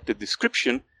believing that the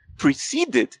description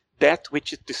preceded that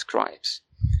which it describes.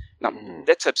 Now,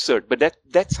 that's absurd, but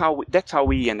that's how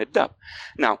we ended up.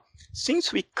 Now,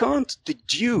 since we can't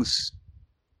deduce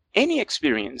any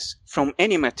experience from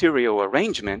any material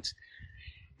arrangement,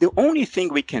 the only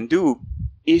thing we can do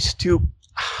is to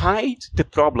hide the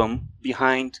problem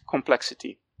behind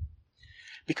complexity.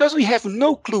 Because we have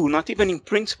no clue, not even in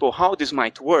principle, how this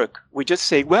might work, we just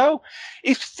say, well,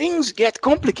 if things get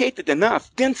complicated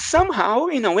enough, then somehow,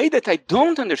 in a way that I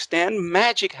don't understand,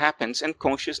 magic happens and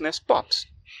consciousness pops.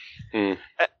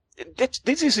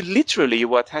 This is literally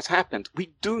what has happened.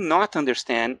 We do not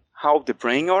understand how the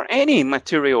brain, or any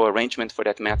material arrangement for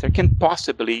that matter, can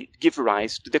possibly give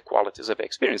rise to the qualities of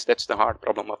experience. That's the hard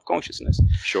problem of consciousness.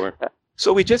 Sure.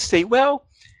 So we just say, well,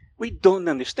 we don't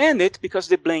understand it because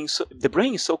the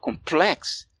brain is so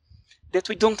complex that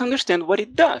we don't understand what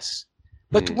it does.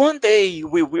 But one day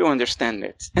we will understand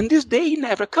it. And this day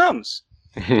never comes.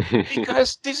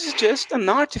 Because this is just an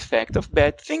artifact of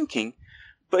bad thinking.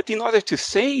 But in order to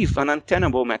save an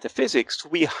untenable metaphysics,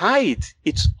 we hide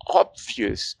its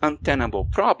obvious untenable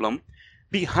problem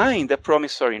behind a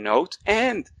promissory note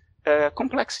and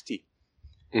complexity.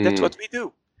 That's what we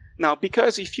do. Now,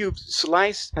 because if you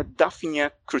slice a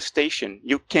Daphnia crustacean,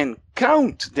 you can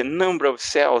count the number of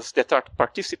cells that are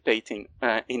participating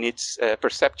in its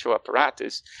perceptual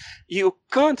apparatus, you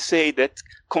can't say that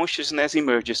consciousness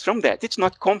emerges from that. It's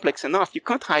not complex enough. You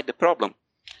can't hide the problem.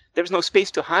 There's no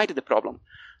space to hide the problem.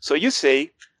 So you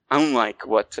say, unlike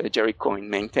what Jerry Coyne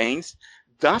maintains,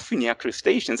 Daphnia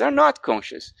crustaceans are not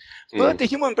conscious. But the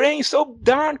human brain is so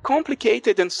darn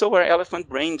complicated, and so are elephant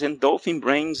brains and dolphin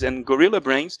brains and gorilla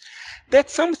brains,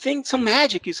 that some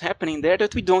magic is happening there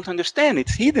that we don't understand.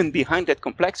 It's hidden behind that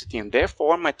complexity, and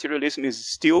therefore materialism is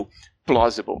still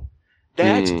plausible.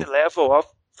 That's the level of,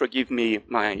 forgive me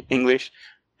my English,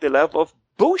 the level of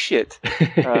bullshit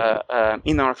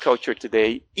in our culture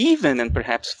today, even and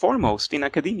perhaps foremost in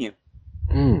academia.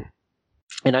 And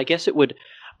I guess it would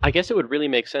really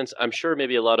make sense. I'm sure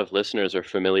maybe a lot of listeners are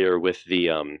familiar with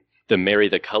the Mary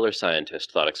the Color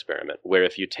Scientist thought experiment, where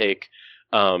if you take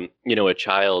a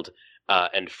child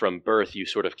and from birth you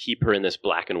sort of keep her in this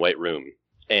black and white room,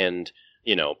 and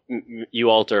you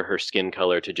alter her skin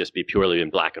color to just be purely in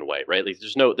black and white, right? Like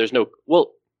there's no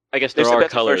well, I guess there are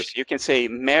colors. Version. You can say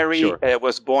Mary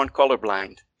was born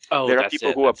colorblind. Oh, there are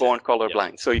people who are born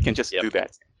colorblind, so you can just do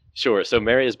that. Sure. So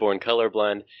Mary is born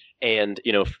colorblind, and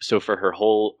so for her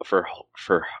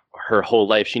whole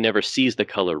life, she never sees the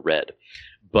color red.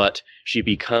 But she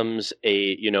becomes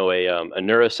a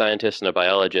neuroscientist and a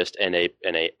biologist and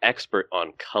a expert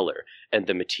on color and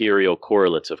the material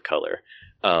correlates of color.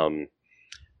 And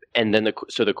then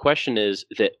the question is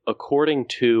that according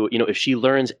to, if she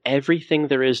learns everything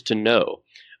there is to know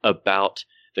about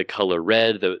the color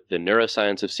red, the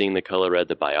neuroscience of seeing the color red,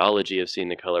 the biology of seeing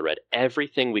the color red,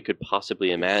 everything we could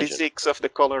possibly imagine. Physics of the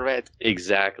color red.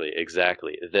 Exactly.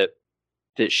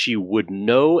 That she would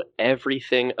know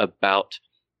everything about,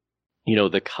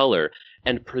 the color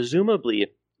and presumably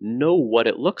know what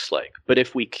it looks like. But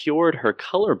if we cured her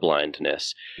color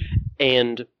blindness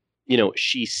and,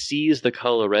 she sees the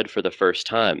color red for the first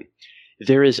time,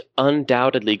 there is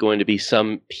undoubtedly going to be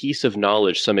some piece of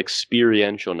knowledge, some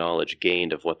experiential knowledge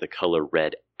gained of what the color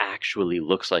red actually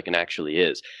looks like and actually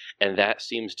is. And that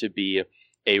seems to be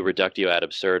a reductio ad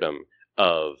absurdum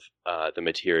of the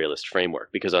materialist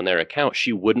framework, because on their account,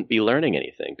 she wouldn't be learning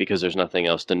anything because there's nothing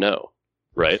else to know,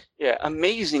 right? Yeah,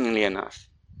 amazingly enough,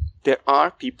 there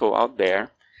are people out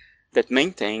there that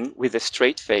maintain with a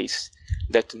straight face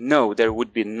that no, there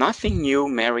would be nothing new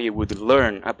Mary would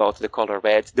learn about the color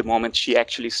red the moment she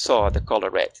actually saw the color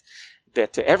red.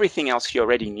 That everything else she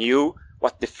already knew,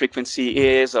 what the frequency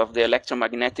is of the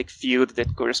electromagnetic field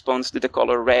that corresponds to the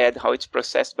color red, how it's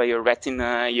processed by your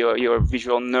retina, your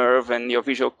visual nerve, and your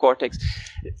visual cortex.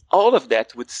 All of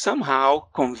that would somehow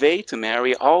convey to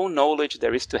Mary all knowledge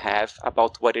there is to have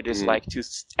about what it is like to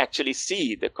actually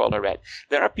see the color red.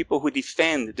 There are people who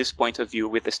defend this point of view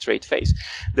with a straight face.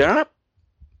 There are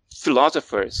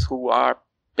philosophers who are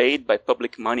paid by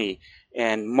public money,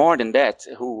 and more than that,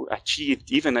 who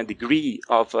achieved even a degree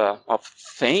of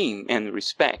fame and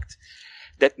respect,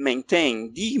 that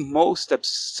maintain the most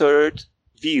absurd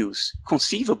views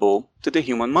conceivable to the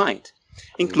human mind,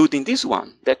 including this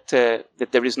one, that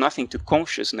there is nothing to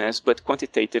consciousness but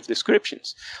quantitative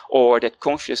descriptions, or that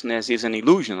consciousness is an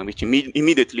illusion, which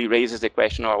immediately raises the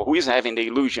question, oh, who is having the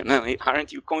illusion?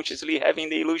 Aren't you consciously having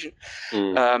the illusion?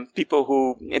 People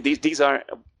who, these are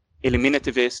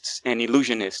eliminativists and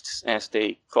illusionists, as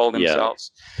they call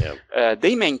themselves. Yeah.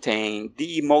 They maintain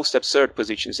the most absurd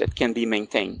positions that can be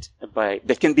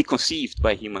that can be conceived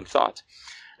by human thought.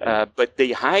 But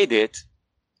they hide it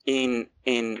in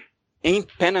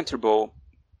impenetrable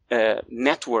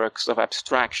networks of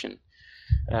abstraction,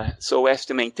 so as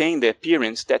to maintain the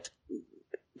appearance that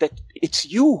it's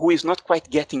you who is not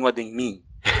quite getting what they mean.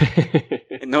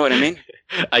 You know what I mean?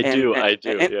 I do.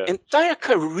 And entire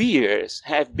careers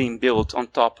have been built on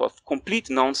top of complete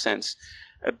nonsense,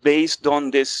 based on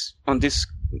this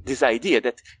idea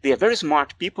that they are very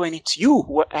smart people, and it's you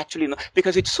who are actually not,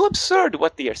 because it's so absurd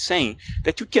what they are saying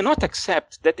that you cannot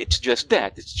accept that it's just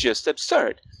that. It's just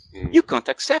absurd. You can't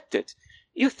accept it.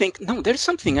 You think, no, there's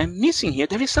something I'm missing here.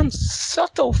 There is some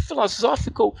subtle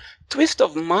philosophical twist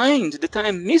of mind that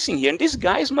I'm missing here. And these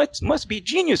guys must be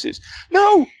geniuses.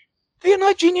 No, they're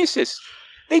not geniuses.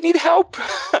 They need help.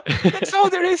 That's all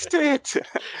there is to it.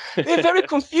 They're very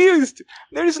confused.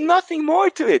 There is nothing more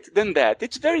to it than that.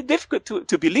 It's very difficult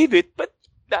to believe it, but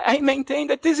I maintain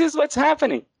that this is what's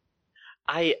happening.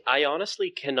 I honestly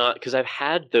cannot, because I've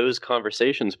had those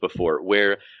conversations before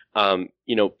where,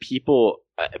 people,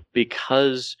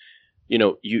 because,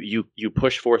 you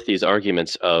push forth these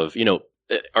arguments of,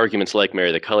 arguments like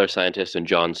Mary the Color Scientist and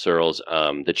John Searle's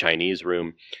The Chinese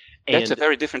Room. That's a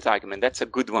very different argument. That's a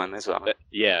good one as well.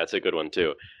 Yeah, it's a good one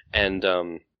too. And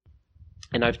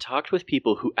I've talked with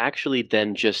people who actually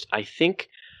then just,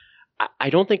 I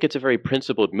don't think it's a very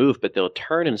principled move, but they'll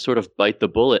turn and sort of bite the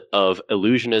bullet of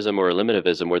illusionism or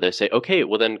eliminativism, where they say, okay,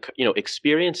 well then,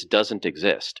 experience doesn't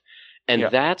exist. And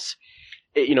that's,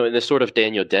 in the sort of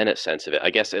Daniel Dennett sense of it,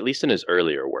 I guess, at least in his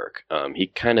earlier work, he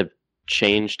kind of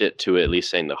changed it to at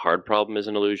least saying the hard problem is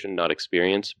an illusion, not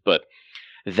experience. But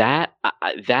that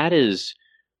is,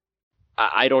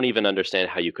 I don't even understand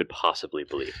how you could possibly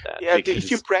believe that. Yeah,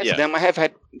 if you press them, I have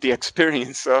had the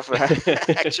experience of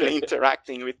actually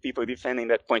interacting with people defending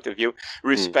that point of view,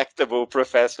 respectable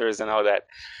professors and all that.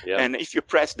 Yeah. And if you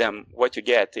press them, what you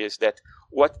get is that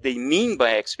what they mean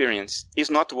by experience is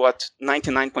not what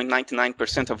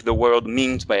 99.99% of the world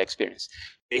means by experience.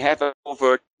 They have an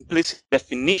overt implicit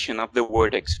definition of the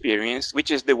word experience, which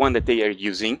is the one that they are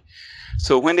using.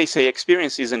 So when they say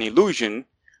experience is an illusion,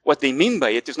 what they mean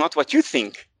by it is not what you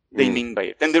think they mean by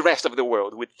it, and the rest of the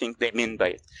world would think they mean by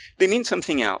it. They mean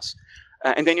something else.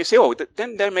 And then you say,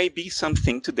 then there may be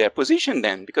something to their position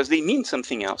then, because they mean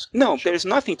something else. No, there is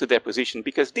nothing to their position,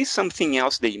 because this something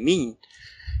else they mean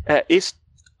is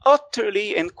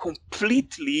utterly and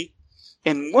completely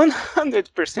and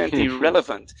 100%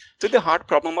 irrelevant to the hard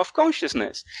problem of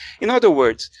consciousness. In other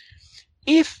words,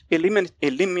 if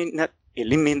eliminativism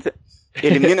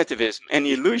and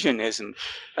illusionism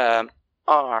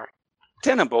are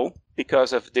tenable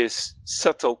because of this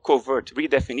subtle, covert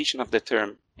redefinition of the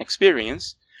term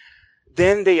experience,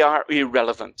 then they are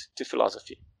irrelevant to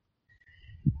philosophy.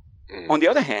 On the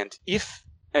other hand, if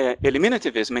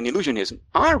eliminativism and illusionism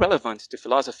are relevant to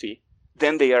philosophy,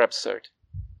 then they are absurd.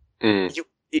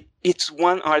 It's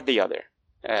one or the other.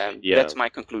 That's my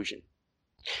conclusion.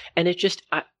 And it just,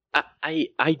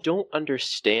 I don't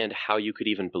understand how you could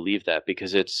even believe that,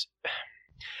 because it's,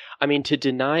 I mean, to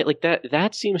deny like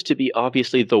that seems to be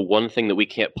obviously the one thing that we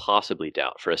can't possibly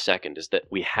doubt for a second, is that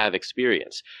we have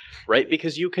experience, right?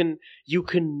 Because you can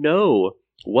know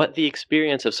what the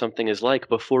experience of something is like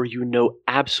before you know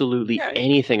absolutely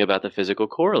anything about the physical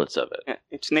correlates of it. Yeah,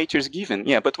 it's nature's given.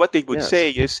 Yeah, but what they would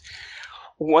say is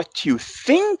what you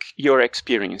think your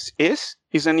experience is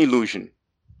an illusion.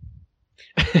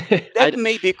 That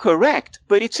may be correct,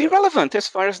 but it's irrelevant as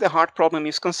far as the heart problem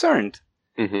is concerned.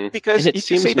 Because if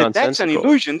you say that that's an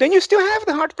illusion, then you still have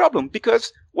the heart problem,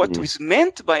 because what is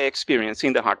meant by experience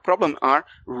in the heart problem are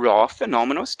raw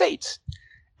phenomenal states,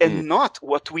 and not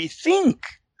what we think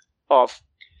of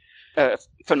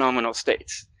phenomenal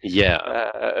states. They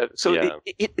are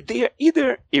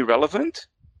either irrelevant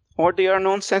or they are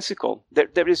nonsensical.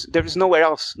 There is nowhere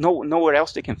else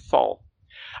they can fall.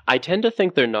 I tend to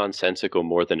think they're nonsensical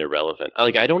more than irrelevant.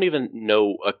 Like, I don't even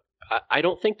know. I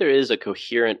don't think there is a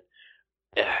coherent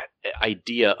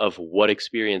idea of what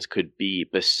experience could be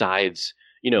besides,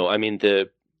 I mean, the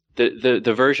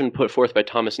version put forth by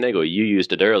Thomas Nagel, you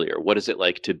used it earlier. What is it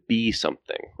like to be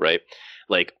something, right?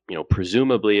 Like,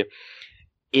 presumably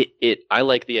I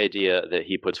like the idea that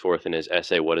he puts forth in his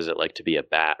essay, What Is It Like to Be a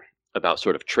Bat, about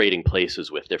sort of trading places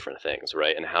with different things,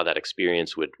 right? And how that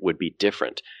experience would be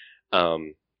different.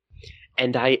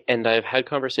 And I've had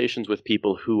conversations with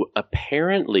people who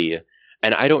apparently,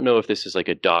 and I don't know if this is like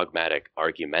a dogmatic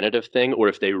argumentative thing or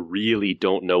if they really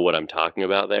don't know what I'm talking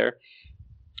about there,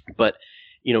 but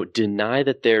deny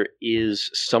that there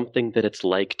is something that it's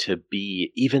like to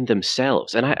be even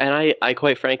themselves. And I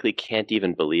quite frankly can't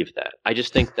even believe that. I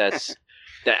just think that's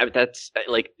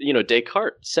like,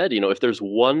 Descartes said, if there's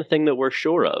one thing that we're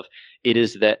sure of, it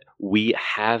is that we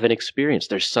have an experience.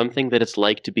 There's something that it's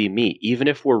like to be me, even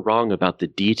if we're wrong about the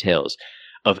details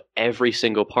of every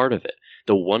single part of it.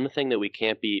 The one thing that we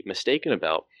can't be mistaken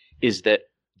about is that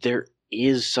there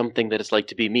is something that it's like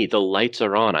to be me. The lights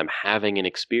are on. I'm having an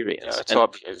experience. It's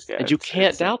obvious. Yeah, and you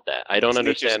can't doubt that. I don't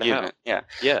understand how. Yeah.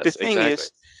 Yes, the thing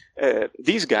is,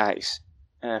 these guys,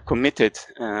 committed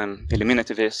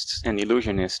eliminativists and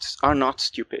illusionists, are not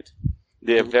stupid.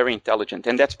 They're very intelligent.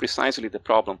 And that's precisely the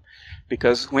problem.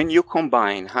 Because when you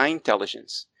combine high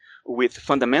intelligence with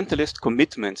fundamentalist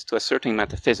commitment to a certain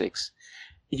metaphysics,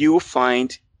 you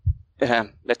find,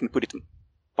 let me put it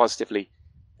positively,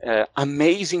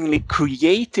 amazingly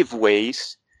creative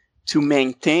ways to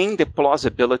maintain the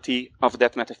plausibility of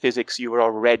that metaphysics you are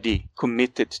already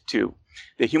committed to.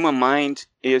 The human mind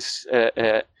is,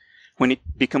 when it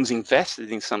becomes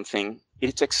invested in something,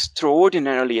 it's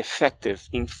extraordinarily effective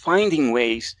in finding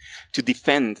ways to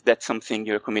defend that something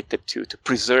you're committed to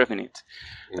preserving it.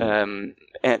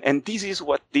 And this is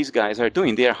what these guys are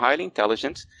doing. They are highly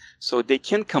intelligent, so they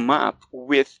can come up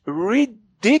with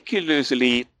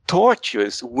ridiculously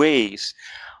tortuous ways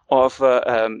of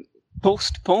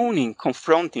postponing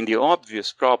confronting the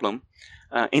obvious problem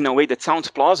in a way that sounds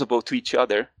plausible to each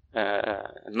other,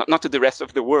 not to the rest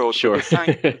of the world, sure.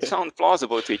 But they sound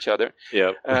plausible to each other,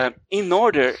 in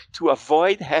order to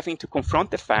avoid having to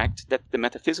confront the fact that the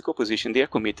metaphysical position they are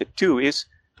committed to is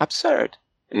absurd.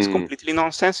 It's completely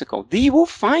nonsensical. They will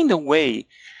find a way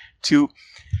to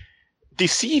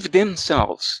deceive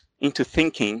themselves into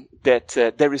thinking that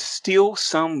there is still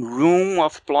some room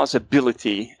of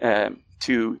plausibility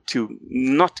to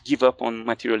not give up on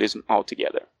materialism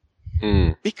altogether.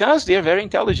 Because they are very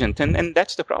intelligent, and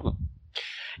that's the problem.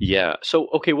 Yeah. So,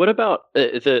 okay, what about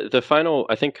the final,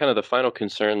 I think kind of the final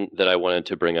concern that I wanted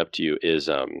to bring up to you is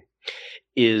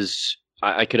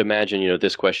I could imagine,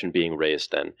 this question being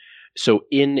raised then. So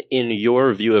in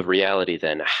your view of reality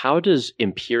then, how does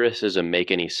empiricism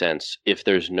make any sense if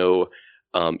there's no,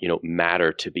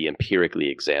 matter to be empirically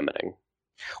examining?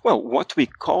 Well, what we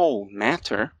call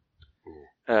matter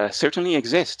certainly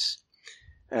exists.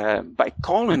 By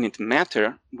calling it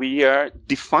matter, we are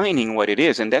defining what it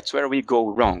is, and that's where we go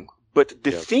wrong. But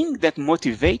the thing that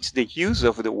motivates the use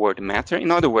of the word matter, in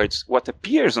other words, what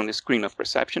appears on the screen of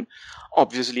perception,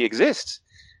 obviously exists.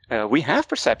 we have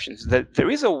perceptions, that there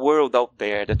is a world out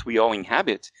there that we all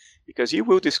inhabit, because you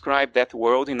will describe that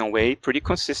world in a way pretty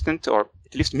consistent, or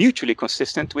at least mutually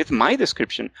consistent, with my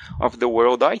description of the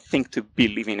world I think to be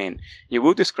living in. You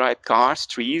will describe cars,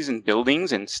 trees, and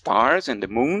buildings, and stars, and the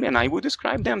moon, and I will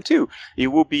describe them too.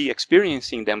 You will be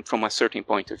experiencing them from a certain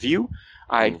point of view,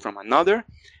 I from another.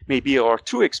 Maybe our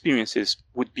true experiences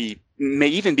may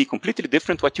even be completely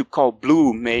different. What you call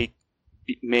blue may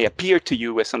appear to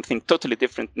you as something totally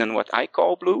different than what I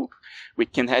call blue. We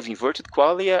can have inverted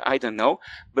qualia, I don't know,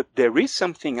 but there is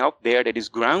something out there that is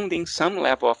grounding some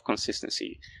level of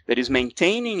consistency, that is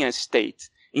maintaining a state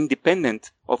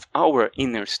independent of our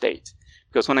inner state.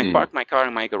 Because when I park my car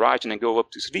in my garage and I go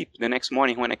up to sleep, the next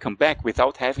morning when I come back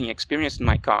without having experienced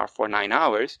my car for 9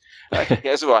 hours,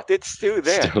 guess what? It's still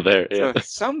there. Still there, yeah. So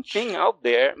something out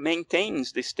there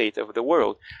maintains the state of the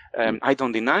world. I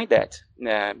don't deny that.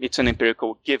 It's an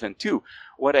empirical given too.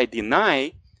 What I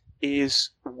deny is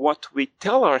what we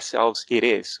tell ourselves it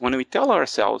is. When we tell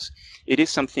ourselves it is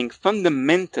something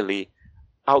fundamentally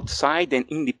outside and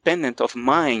independent of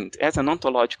mind as an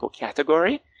ontological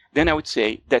category, then I would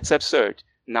say that's absurd.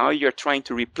 Now you're trying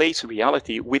to replace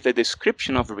reality with a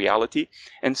description of reality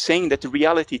and saying that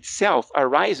reality itself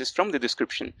arises from the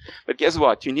description. But guess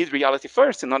what? You need reality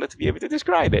first in order to be able to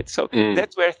describe it. So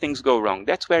that's where things go wrong.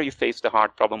 That's where you face the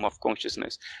hard problem of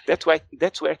consciousness. That's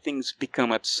where things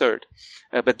become absurd.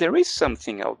 But there is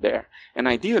something out there, and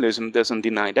idealism doesn't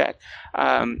deny that.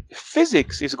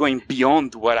 Physics is going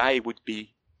beyond what I would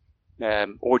be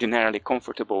ordinarily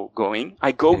comfortable going.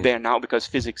 I go there now because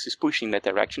physics is pushing that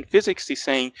direction. Physics is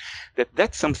saying that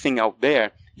that's something out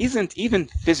there isn't even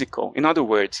physical. In other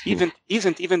words,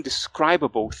 isn't even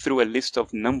describable through a list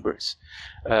of numbers.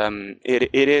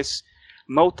 It is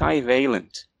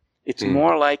multivalent. It's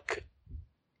more like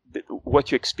what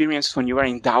you experience when you are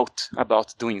in doubt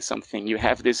about doing something. You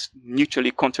have these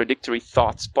mutually contradictory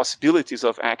thoughts, possibilities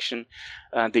of action.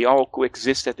 They all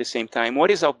coexist at the same time.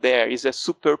 What is out there is a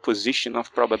superposition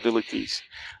of probabilities.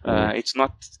 It's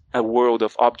not a world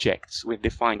of objects with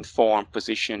defined form,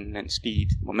 position, and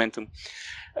speed, momentum.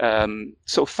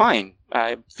 So fine,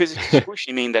 physics is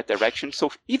pushing me in that direction. So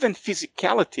even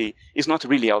physicality is not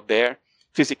really out there.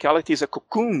 Physicality is a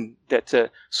cocoon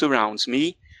that surrounds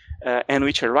me. And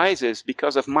which arises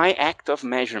because of my act of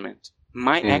measurement,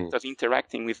 my act of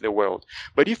interacting with the world.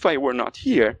 But if I were not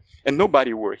here, and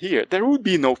nobody were here, there would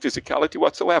be no physicality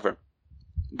whatsoever.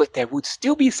 But there would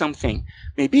still be something.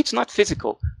 Maybe it's not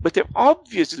physical, but there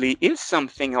obviously is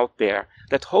something out there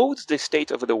that holds the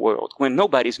state of the world when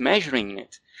nobody's measuring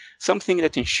it. Something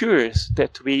that ensures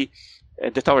that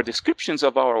that our descriptions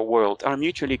of our world are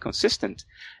mutually consistent.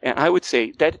 And I would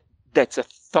say that that's a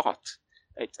thought.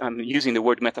 I'm using the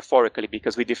word metaphorically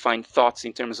because we define thoughts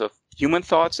in terms of human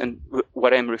thoughts, and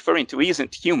what I'm referring to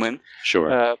isn't human.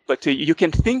 Sure. But you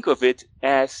can think of it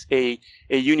as a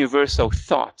universal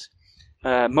thought,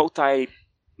 multivalent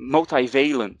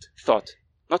thought,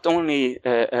 not only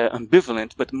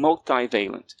ambivalent, but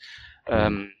multivalent.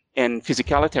 And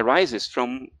physicality arises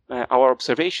from our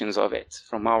observations of it,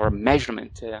 from our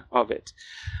measurement of it.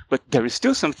 But there is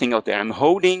still something out there. I'm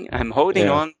holding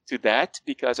on to that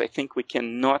because I think we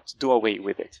cannot do away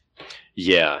with it.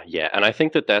 Yeah. And I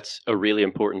think that that's a really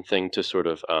important thing to sort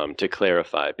of to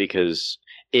clarify, because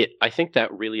I think that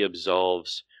really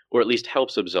absolves, or at least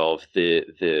helps absolve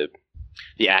the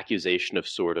accusation of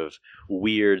sort of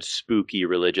weird, spooky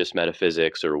religious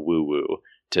metaphysics or woo-woo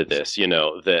to this,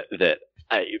 that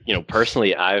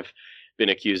personally, I've been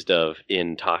accused of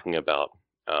in talking about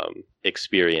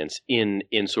experience in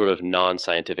sort of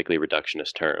non-scientifically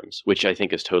reductionist terms, which I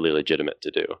think is totally legitimate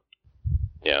to do.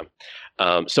 Yeah.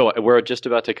 So we're just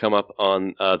about to come up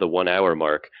on the 1 hour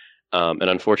mark. And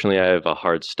unfortunately, I have a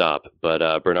hard stop.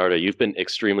 But Bernardo, you've been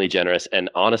extremely generous. And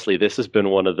honestly, this has been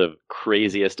one of the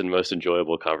craziest and most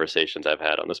enjoyable conversations I've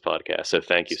had on this podcast. So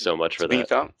thank you so much for that. It's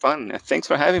been fun. Thanks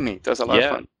for having me. It was a lot of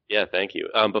fun. Yeah, thank you.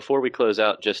 Before we close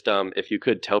out, just if you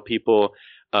could tell people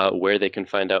where they can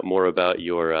find out more about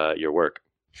your work.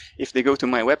 If they go to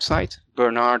my website,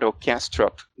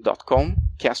 bernardokastrup.com,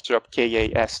 Kastrup,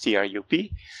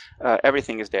 K-A-S-T-R-U-P,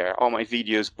 everything is there. All my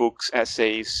videos, books,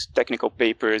 essays, technical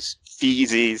papers,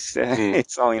 theses,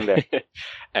 it's all in there.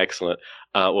 Excellent.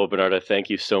 Well, Bernardo, thank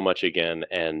you so much again,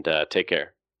 and take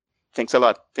care. Thanks a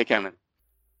lot. Take care, man.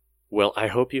 Well, I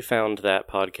hope you found that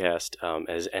podcast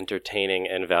as entertaining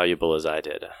and valuable as I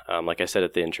did. Like I said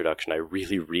at the introduction, I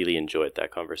really, really enjoyed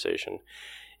that conversation.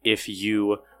 If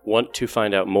you want to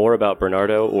find out more about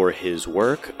Bernardo or his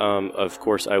work, of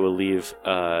course, I will leave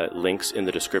links in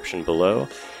the description below.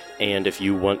 And if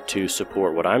you want to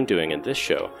support what I'm doing in this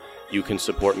show, you can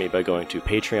support me by going to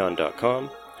patreon.com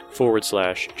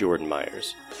patreon.com/Jordan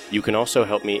Myers. You can also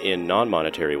help me in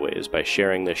non-monetary ways by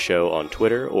sharing this show on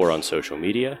Twitter or on social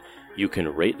media. You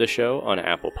can rate the show on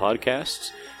Apple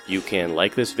Podcasts. You can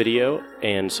like this video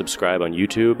and subscribe on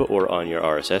YouTube or on your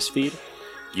RSS feed.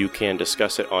 You can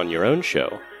discuss it on your own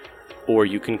show, or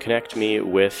you can connect me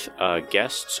with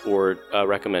guests or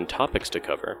recommend topics to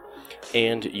cover.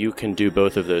 And you can do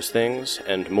both of those things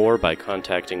and more by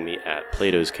contacting me at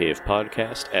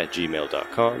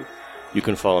platoscavepodcast@gmail.com. You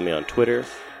can follow me on Twitter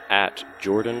at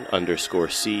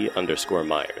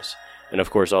Jordan_C_Myers. And of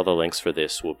course, all the links for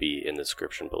this will be in the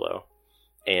description below.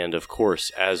 And of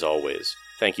course, as always,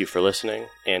 thank you for listening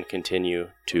and continue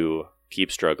to keep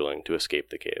struggling to escape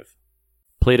the cave.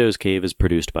 Plato's Cave is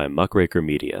produced by Muckraker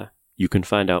Media. You can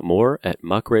find out more at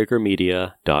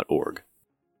muckrakermedia.org.